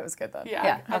it. Part of it was good, though.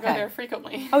 Yeah, I go there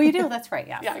frequently. Oh, you do? That's right,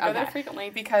 yes. Yeah, I go there frequently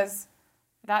because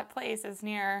that place is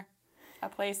near a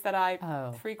place that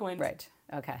I frequent. Right,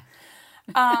 okay.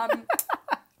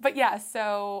 But yeah,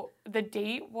 so the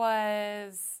date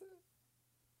was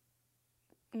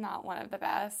not one of the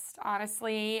best,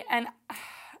 honestly. And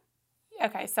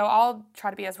okay, so I'll try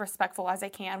to be as respectful as I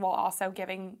can while also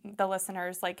giving the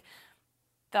listeners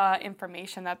the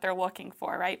information that they're looking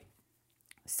for, right?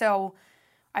 So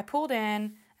I pulled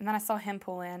in, and then I saw him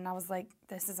pull in, and I was like,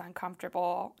 this is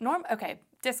uncomfortable. Okay,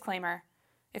 disclaimer.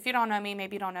 If you don't know me,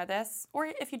 maybe you don't know this. Or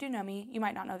if you do know me, you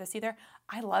might not know this either.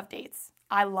 I love dates.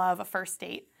 I love a first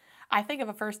date. I think of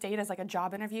a first date as like a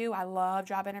job interview. I love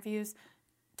job interviews.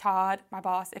 Todd, my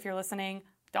boss, if you're listening,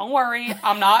 don't worry.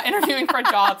 I'm not interviewing for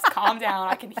jobs. Calm down.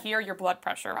 I can hear your blood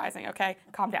pressure rising, okay?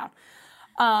 Calm down.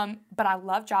 But I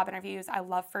love job interviews. I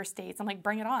love first dates. I'm like,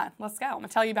 bring it on. Let's go. I'm going to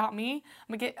tell you about me.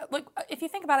 I'm going to look, if you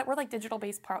think about it, we're like digital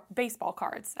baseball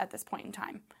cards at this point in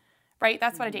time, right?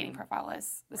 That's what a dating profile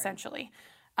is, essentially.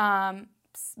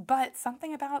 But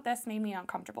something about this made me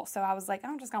uncomfortable. So I was like,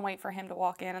 I'm just going to wait for him to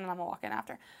walk in, and then I'm going to walk in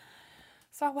after.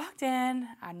 So I walked in.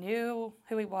 I knew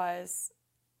who he was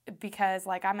because,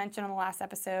 like I mentioned in the last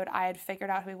episode, I had figured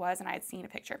out who he was and I had seen a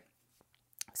picture.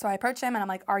 So I approached him and I'm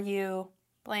like, are you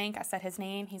blank? I said his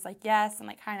name. He's like, yes. I'm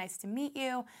like, hi, nice to meet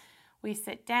you. We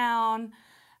sit down.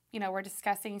 You know, we're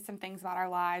discussing some things about our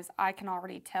lives. I can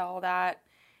already tell that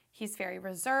he's very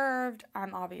reserved.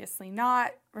 I'm obviously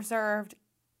not reserved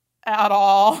at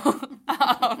all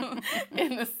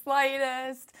in the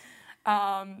slightest.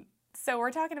 So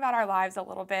we're talking about our lives a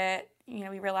little bit. You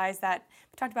know, we realized that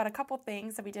we talked about a couple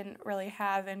things that we didn't really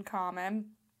have in common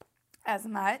as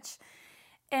much.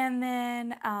 And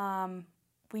then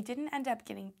we didn't end up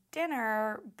getting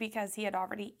dinner because he had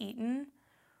already eaten,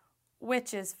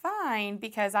 which is fine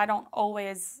because I don't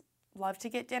always love to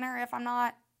get dinner if I'm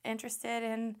not interested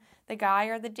in the guy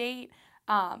or the date.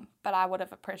 But I would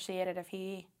have appreciated if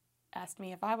he asked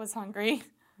me if I was hungry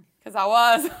because I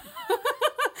was.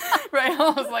 Right? I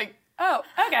was like, oh,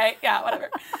 okay, yeah, whatever.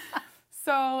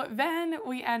 So then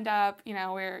we end up, you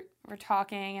know, we're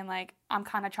talking and like I'm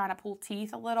kind of trying to pull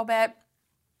teeth a little bit.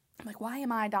 I'm like, why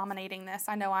am I dominating this?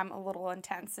 I know I'm a little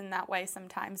intense in that way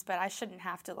sometimes, but I shouldn't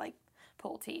have to like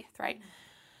pull teeth, right?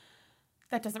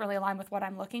 That doesn't really align with what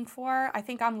I'm looking for. I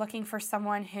think I'm looking for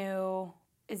someone who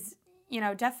is, you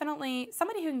know, definitely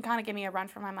somebody who can kind of give me a run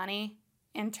for my money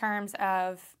in terms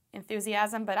of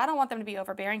enthusiasm, but I don't want them to be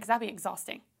overbearing because that'd be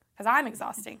exhausting because I'm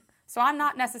exhausting. So I'm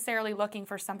not necessarily looking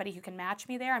for somebody who can match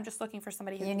me there. I'm just looking for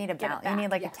somebody who You need a can balance. get it You need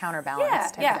back. like a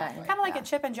counterbalance type of thing. Kind of like a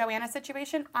Chip and Joanna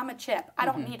situation. I'm a Chip. I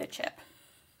don't need a Chip.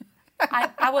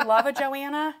 I would love a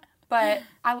Joanna, but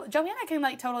Joanna can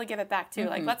like totally give it back too.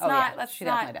 Like let's She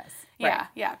definitely does. Yeah,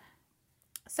 yeah.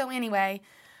 So anyway,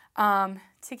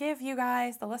 to give you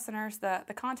guys, the listeners, the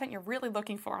content you're really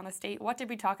looking for on this date, what did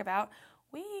we talk about?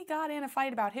 We got in a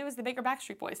fight about who was the bigger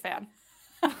Backstreet Boys fan.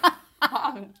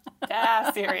 I'm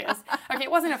dead serious. Okay,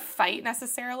 it wasn't a fight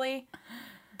necessarily,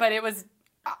 but it was,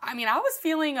 I mean, I was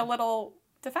feeling a little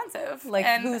defensive. Like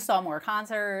who saw more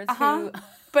concerts? Who...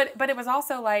 But it was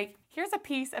also like, here's a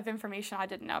piece of information I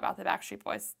didn't know about the Backstreet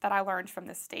Boys that I learned from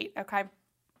this date, okay?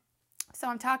 So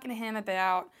I'm talking to him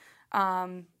about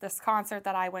this concert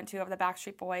that I went to of the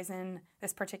Backstreet Boys in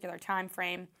this particular time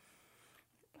frame.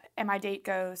 And my date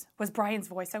goes, was Brian's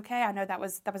voice okay? I know that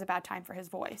was a bad time for his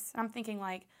voice. And I'm thinking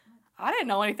like, I didn't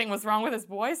know anything was wrong with his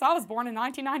voice. I was born in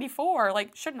 1994.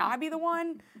 Like, shouldn't I be the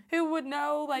one who would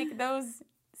know like those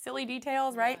silly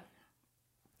details, right?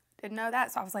 Didn't know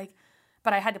that. So I was like,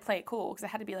 but I had to play it cool because I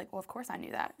had to be like, well, of course I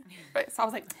knew that. Right? So I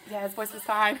was like, yeah, his voice was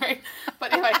fine, right?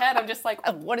 But in my head, I'm just like,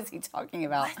 what is he talking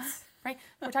about? What? Right?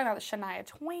 We're talking about the Shania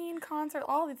Twain concert,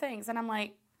 all the things. And I'm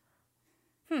like,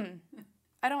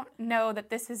 I don't know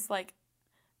that this is like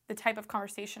the type of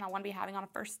conversation I want to be having on a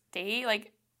first date.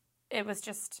 Like, it was,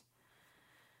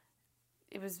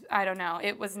 I don't know.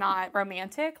 It was not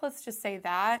romantic. Let's just say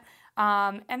that.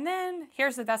 And then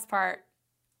here's the best part.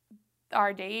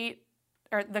 Our date,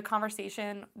 or the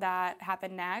conversation that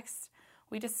happened next,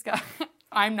 we discussed,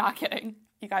 I'm not kidding.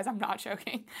 You guys, I'm not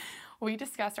joking. We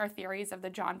discussed our theories of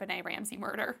the JonBenet Ramsey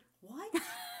murder. What?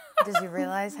 Did you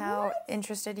realize how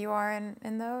interested you are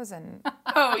in those? And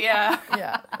Oh, yeah.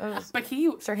 yeah, But he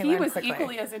learned was quickly.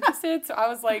 equally as interested, so I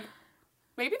was like,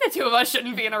 maybe the two of us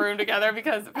shouldn't be in a room together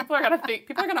because people are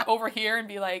gonna overhear and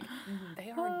be like,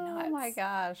 they are nuts. Oh my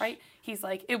gosh. Right? He's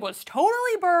like, it was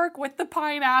totally Burke with the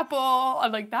pineapple.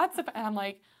 I'm like, and I'm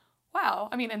like, wow.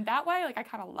 I mean, in that way, like I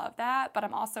kind of love that, but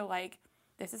I'm also like,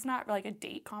 this is not like a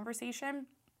date conversation.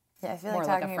 yeah, I feel More like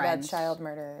like a talking friend. about child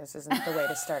murders isn't the way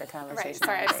to start a conversation. Right.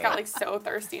 Sorry, I just got like so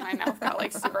thirsty. My mouth got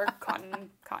like super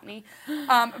cottony.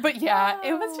 But yeah,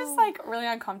 it was just like really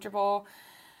uncomfortable.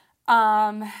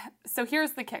 So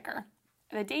here's the kicker.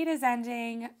 The date is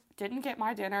ending. Didn't get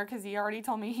my dinner because he already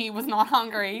told me he was not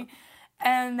hungry.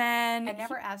 And then I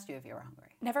never asked you if you were hungry.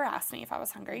 never asked me if I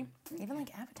was hungry. Even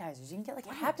like appetizers, you can get like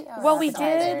a happy hour. Well, we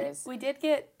appetizers.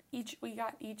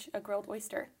 got each a grilled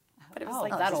oyster. But it was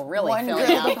that'll really one fill good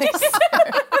you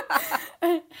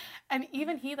out. and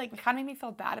even he like kind of made me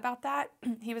feel bad about that.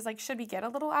 He was like, "Should we get a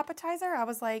little appetizer?" I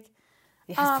was like,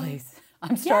 Yes, please.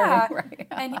 I'm starving. Right.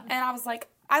 and I was like,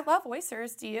 "I love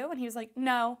oysters. Do you?" And he was like,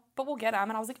 "No, but we'll get them."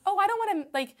 And I was like, "Oh, I don't want to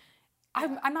like,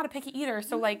 I'm not a picky eater,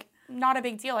 so like, not a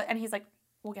big deal." And he's like,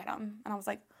 "We'll get them." And I was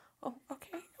like, "Oh,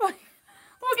 okay."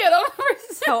 We'll get them.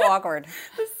 So awkward.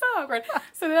 It's so awkward.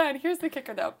 So then, here's the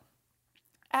kicker though.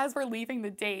 As we're leaving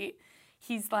the date,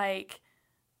 he's like,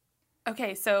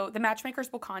 "Okay, so the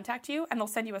matchmakers will contact you and they'll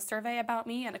send you a survey about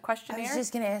me and a questionnaire." I was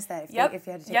just going to ask that if you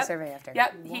had to take a survey after.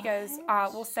 Yep. He goes,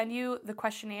 "We'll send you the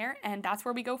questionnaire and that's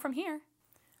where we go from here."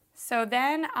 So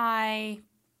then I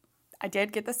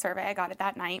did get the survey. I got it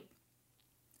that night.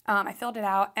 I filled it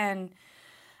out and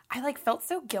I like felt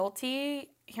so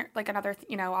guilty. Here, like another,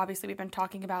 obviously we've been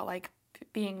talking about like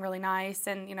being really nice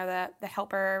and the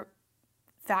helper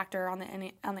factor on the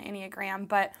Enneagram,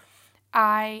 but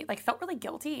I like felt really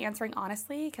guilty answering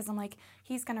honestly because I'm like,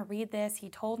 he's gonna read this. He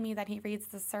told me that he reads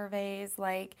the surveys.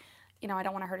 Like, I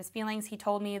don't want to hurt his feelings. He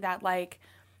told me that like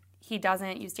he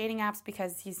doesn't use dating apps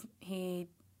because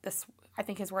I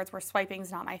think his words were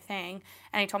swiping's not my thing.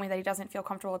 And he told me that he doesn't feel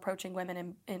comfortable approaching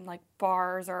women in like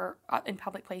bars or in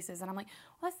public places. And I'm like,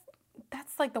 well,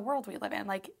 that's like the world we live in.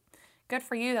 Like, good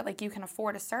for you that like you can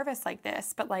afford a service like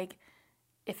this. But like,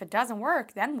 if it doesn't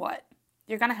work, then what?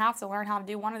 You're going to have to learn how to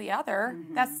do one or the other.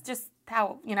 Mm-hmm. That's just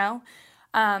how,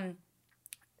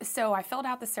 So I filled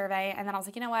out the survey and then I was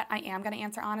like, you know what? I am going to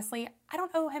answer honestly. I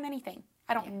don't owe him anything.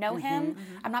 I don't know him.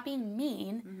 Mm-hmm. I'm not being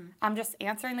mean. Mm-hmm. I'm just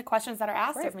answering the questions that are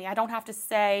asked of me. I don't have to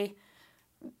say,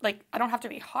 like, I don't have to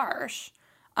be harsh.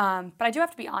 But I do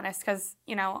have to be honest because,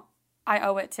 I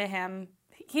owe it to him.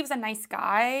 He was a nice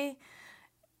guy,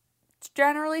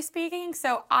 generally speaking.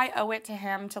 So I owe it to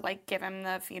him to, like, give him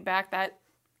the feedback that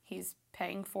he's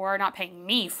paying for, not paying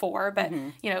me for, but,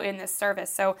 in this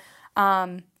service. So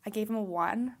I gave him a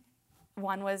 1.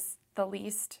 1 was the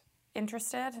least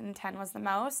interested and 10 was the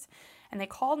most. And they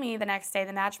called me the next day,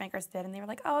 the matchmakers did, and they were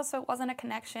like, "Oh, so it wasn't a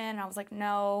connection?" And I was like,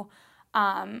 "No,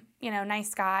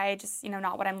 nice guy, just,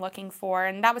 not what I'm looking for."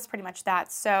 And that was pretty much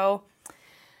that. So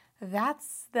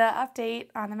that's the update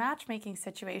on the matchmaking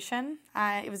situation.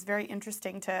 It was very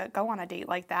interesting to go on a date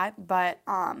like that, but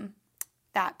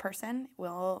that person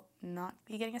will not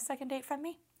be getting a second date from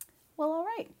me. Well, all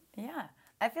right. Yeah.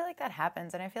 I feel like that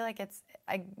happens, and I feel like it's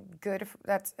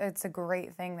a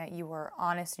great thing that you were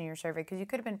honest in your survey because you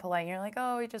could have been polite and you're like,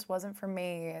 "Oh, it just wasn't for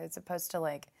me," as opposed to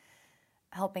like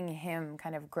helping him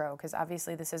kind of grow because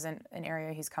obviously this isn't an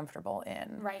area he's comfortable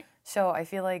in. Right. So I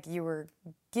feel like you were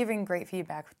giving great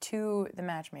feedback to the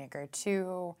matchmaker,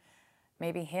 to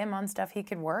maybe him on stuff he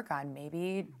could work on.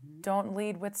 Maybe don't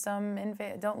lead with some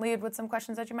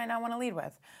questions that you might not want to lead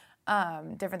with,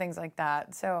 different things like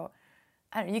that. So.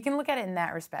 I don't know, you can look at it in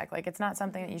that respect. Like, it's not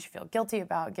something that you should feel guilty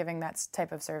about giving that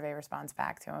type of survey response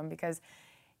back to him because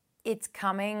it's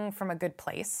coming from a good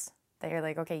place that you're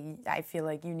like, okay, I feel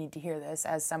like you need to hear this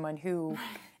as someone who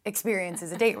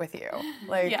experiences a date with you.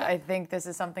 Like, I think this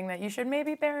is something that you should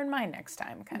maybe bear in mind next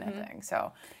time kind of thing.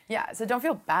 So, so don't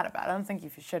feel bad about it. I don't think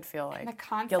you should feel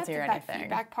like guilty or anything. That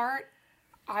feedback part,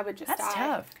 I would just That's die.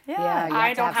 tough. Yeah,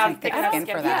 I don't have thick skin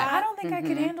for that. Yeah, I don't think I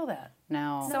could handle that.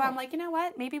 No. So I'm like, you know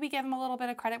what? Maybe we give him a little bit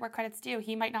of credit where credit's due.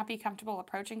 He might not be comfortable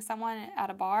approaching someone at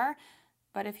a bar,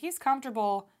 but if he's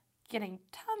comfortable getting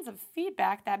tons of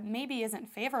feedback that maybe isn't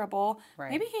favorable,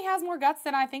 maybe he has more guts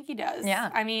than I think he does.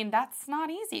 Yeah. I mean, that's not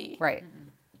easy. Right.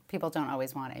 People don't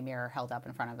always want a mirror held up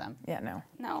in front of them. Yeah, no.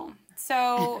 No.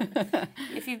 So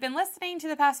if you've been listening to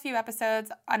the past few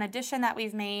episodes, an addition that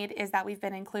we've made is that we've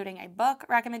been including a book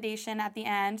recommendation at the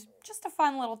end. Just a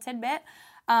fun little tidbit.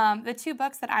 The 2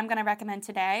 books that I'm going to recommend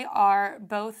today are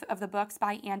both of the books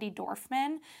by Andy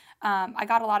Dorfman. I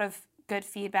got a lot of good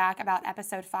feedback about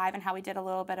episode 5 and how we did a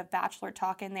little bit of bachelor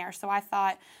talk in there. So I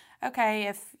thought, okay,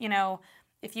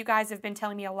 if you guys have been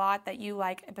telling me a lot that you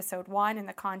like episode 1 and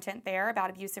the content there about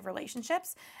abusive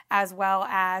relationships, as well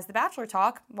as the bachelor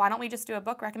talk, why don't we just do a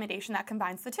book recommendation that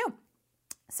combines the 2?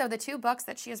 So the 2 books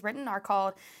that she has written are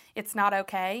called It's Not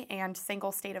Okay and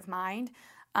Single State of Mind.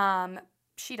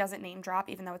 She doesn't name drop,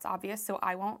 even though it's obvious, so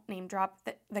I won't name drop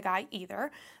the guy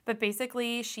either. But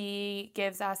basically, she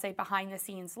gives us a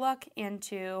behind-the-scenes look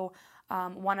into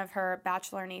one of her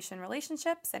Bachelor Nation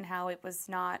relationships and how it was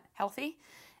not healthy.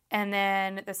 And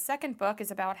then the second book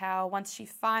is about how once she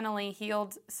finally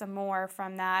healed some more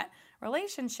from that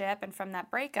relationship and from that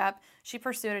breakup, she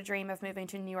pursued a dream of moving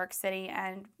to New York City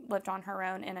and lived on her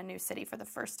own in a new city for the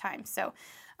first time. So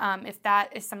if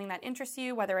that is something that interests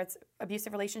you, whether it's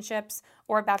abusive relationships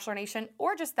or Bachelor Nation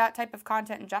or just that type of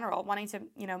content in general, wanting to,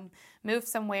 move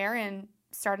somewhere and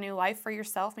start a new life for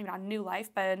yourself, maybe not a new life,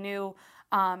 but a new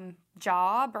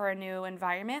job or a new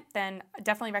environment, then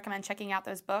definitely recommend checking out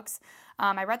those books.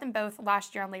 I read them both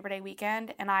last year on Labor Day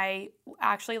weekend, and I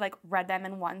actually read them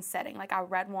in one setting. I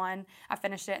read one, I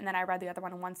finished it, and then I read the other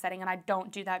one in one setting, and I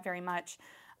don't do that very much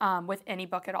with any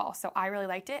book at all. So I really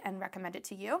liked it and recommend it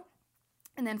to you.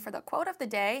 And then for the quote of the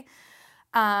day,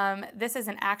 this is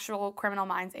an actual Criminal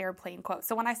Minds airplane quote.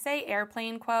 So when I say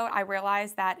airplane quote, I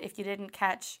realize that if you didn't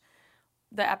catch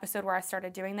the episode where I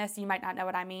started doing this, you might not know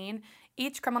what I mean.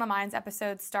 Each Criminal Minds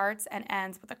episode starts and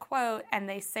ends with a quote, and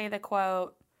they say the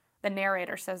quote, the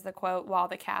narrator says the quote while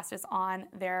the cast is on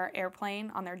their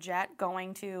airplane, on their jet,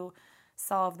 going to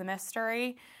solve the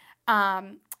mystery.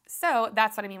 So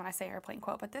that's what I mean when I say airplane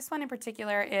quote. But this one in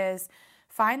particular is,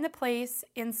 find the place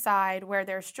inside where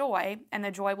there's joy, and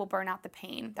the joy will burn out the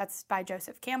pain. That's by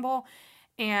Joseph Campbell.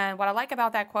 And what I like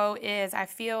about that quote is I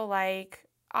feel like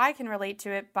I can relate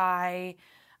to it by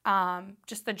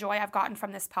just the joy I've gotten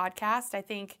from this podcast. I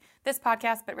think this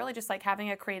podcast, but really just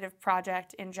having a creative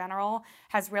project in general,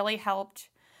 has really helped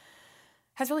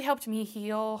me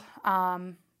heal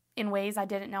in ways I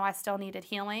didn't know I still needed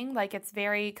healing. It's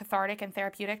very cathartic and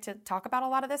therapeutic to talk about a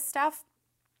lot of this stuff.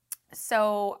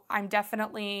 So I'm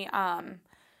definitely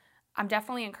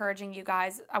encouraging you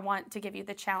guys. I want to give you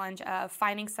the challenge of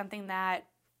finding something that,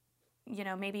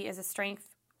 maybe is a strength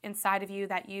inside of you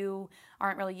that you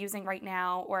aren't really using right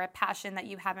now, or a passion that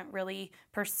you haven't really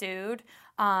pursued.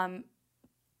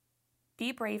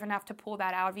 Be brave enough to pull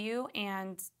that out of you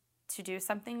and to do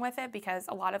something with it, because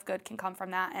a lot of good can come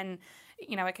from that, and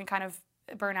it can kind of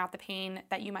burn out the pain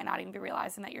that you might not even be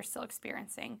realizing that you're still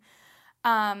experiencing.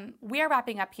 We are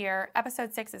wrapping up here.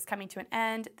 Episode 6 is coming to an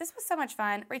end. This was so much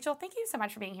fun. Rachel, thank you so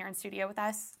much for being here in studio with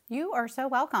us. You are so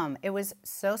welcome. It was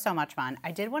so much fun.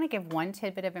 I did want to give one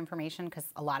tidbit of information because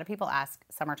a lot of people ask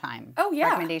summertime. Oh, yeah.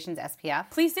 Recommendations, SPF.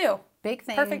 Please do. Big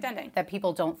thing. Perfect ending. That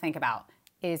people don't think about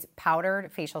is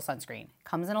powdered facial sunscreen.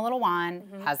 Comes in a little wand,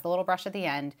 has the little brush at the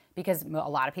end, because a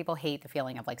lot of people hate the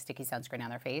feeling of sticky sunscreen on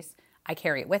their face. I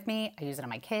carry it with me. I use it on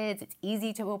my kids. It's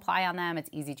easy to apply on them. It's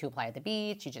easy to apply at the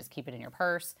beach. You just keep it in your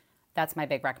purse. That's my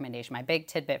big recommendation, my big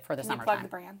tidbit for the summertime. Can you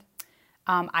plug the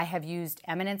brand? I have used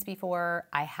Eminence before.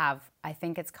 I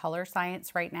think it's Color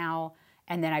Science right now.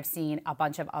 And then I've seen a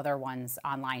bunch of other ones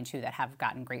online too that have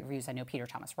gotten great reviews. I know Peter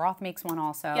Thomas Roth makes one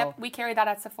also. Yep, we carry that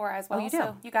at Sephora as well. Oh, you do?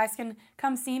 So you guys can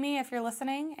come see me if you're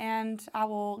listening, and I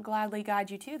will gladly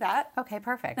guide you to that. Okay,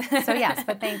 perfect. So yes,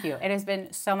 but thank you. It has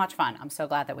been so much fun. I'm so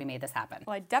glad that we made this happen.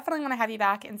 Well, I definitely want to have you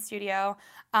back in studio.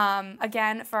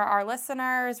 Again, for our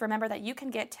listeners, remember that you can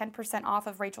get 10% off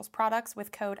of Rachel's products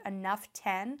with code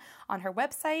ENOUGH10 on her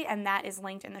website, and that is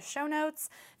linked in the show notes.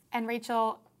 And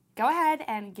Rachel, go ahead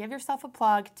and give yourself a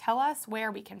plug. Tell us where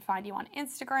we can find you on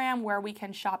Instagram, where we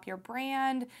can shop your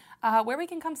brand, where we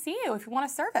can come see you if you want a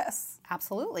service.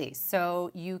 Absolutely.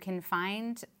 So you can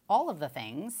find all of the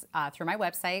things through my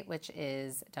website, which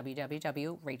is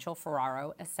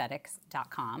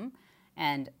www.rachelferraroaesthetics.com.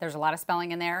 And there's a lot of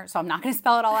spelling in there, so I'm not going to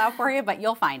spell it all out for you, but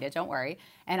you'll find it, don't worry.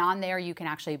 And on there, you can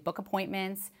actually book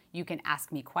appointments. You can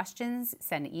ask me questions,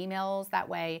 send emails that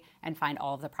way, and find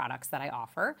all of the products that I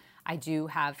offer. I do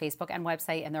have Facebook and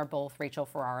website, and they're both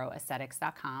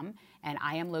rachelferraroaesthetics.com. And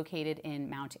I am located in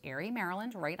Mount Airy,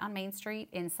 Maryland, right on Main Street,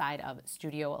 inside of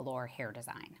Studio Allure Hair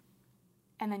Design.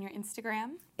 And then your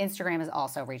Instagram? Instagram is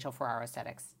also Rachel Ferraro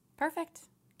Aesthetics. Perfect.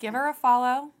 Give her a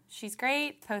follow. She's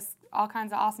great, posts all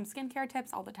kinds of awesome skincare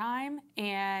tips all the time,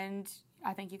 and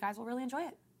I think you guys will really enjoy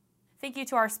it. Thank you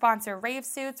to our sponsor, Rave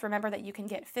Suits. Remember that you can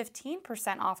get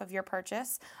 15% off of your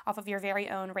purchase, off of your very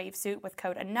own Rave Suit with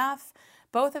code ENOUGH.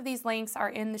 Both of these links are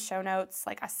in the show notes,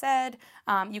 like I said.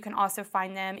 You can also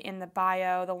find them in the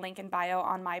bio, the link in bio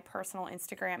on my personal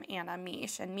Instagram, Anna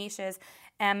Meesh. And Meesh is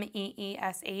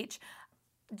M-E-E-S-H.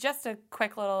 Just a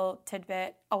quick little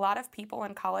tidbit. A lot of people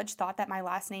in college thought that my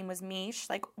last name was Meesh.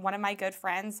 One of my good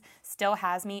friends still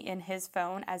has me in his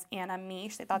phone as Anna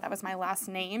Meesh. They thought that was my last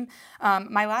name.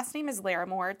 My last name is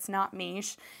Larimore. It's not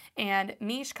Meesh. And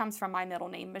Meesh comes from my middle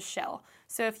name, Michelle.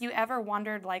 So if you ever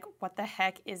wondered, what the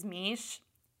heck is Meesh?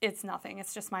 It's nothing.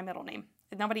 It's just my middle name.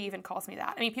 Nobody even calls me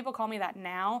that. I mean, people call me that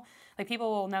now.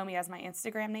 People will know me as my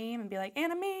Instagram name and be like,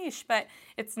 Anna Meesh, but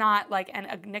it's not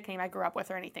a nickname I grew up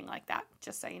with or anything like that,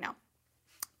 just so you know.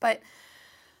 But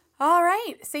All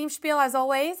right, same spiel as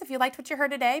always. If you liked what you heard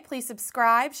today, please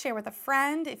subscribe, share with a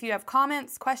friend. If you have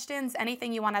comments, questions,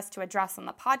 anything you want us to address on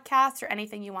the podcast or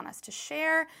anything you want us to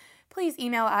share, please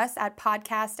email us at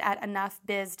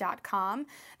podcast@enoughbiz.com.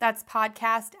 That's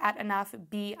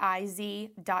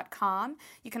podcast@enoughbiz.com.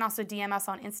 You can also DM us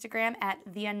on Instagram at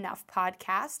The Enough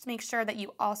Podcast. Make sure that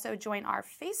you also join our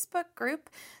Facebook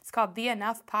group. It's called The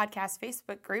Enough Podcast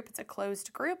Facebook group. It's a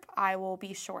closed group. I will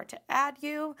be sure to add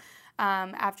you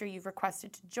after you've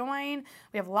requested to join.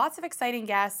 We have lots of exciting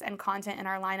guests and content in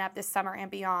our lineup this summer and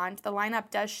beyond. The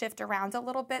lineup does shift around a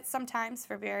little bit sometimes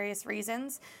for various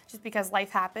reasons, just because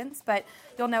life happens, but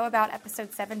you'll know about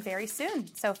episode 7 very soon.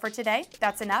 So for today,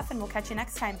 that's enough, and we'll catch you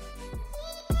next time.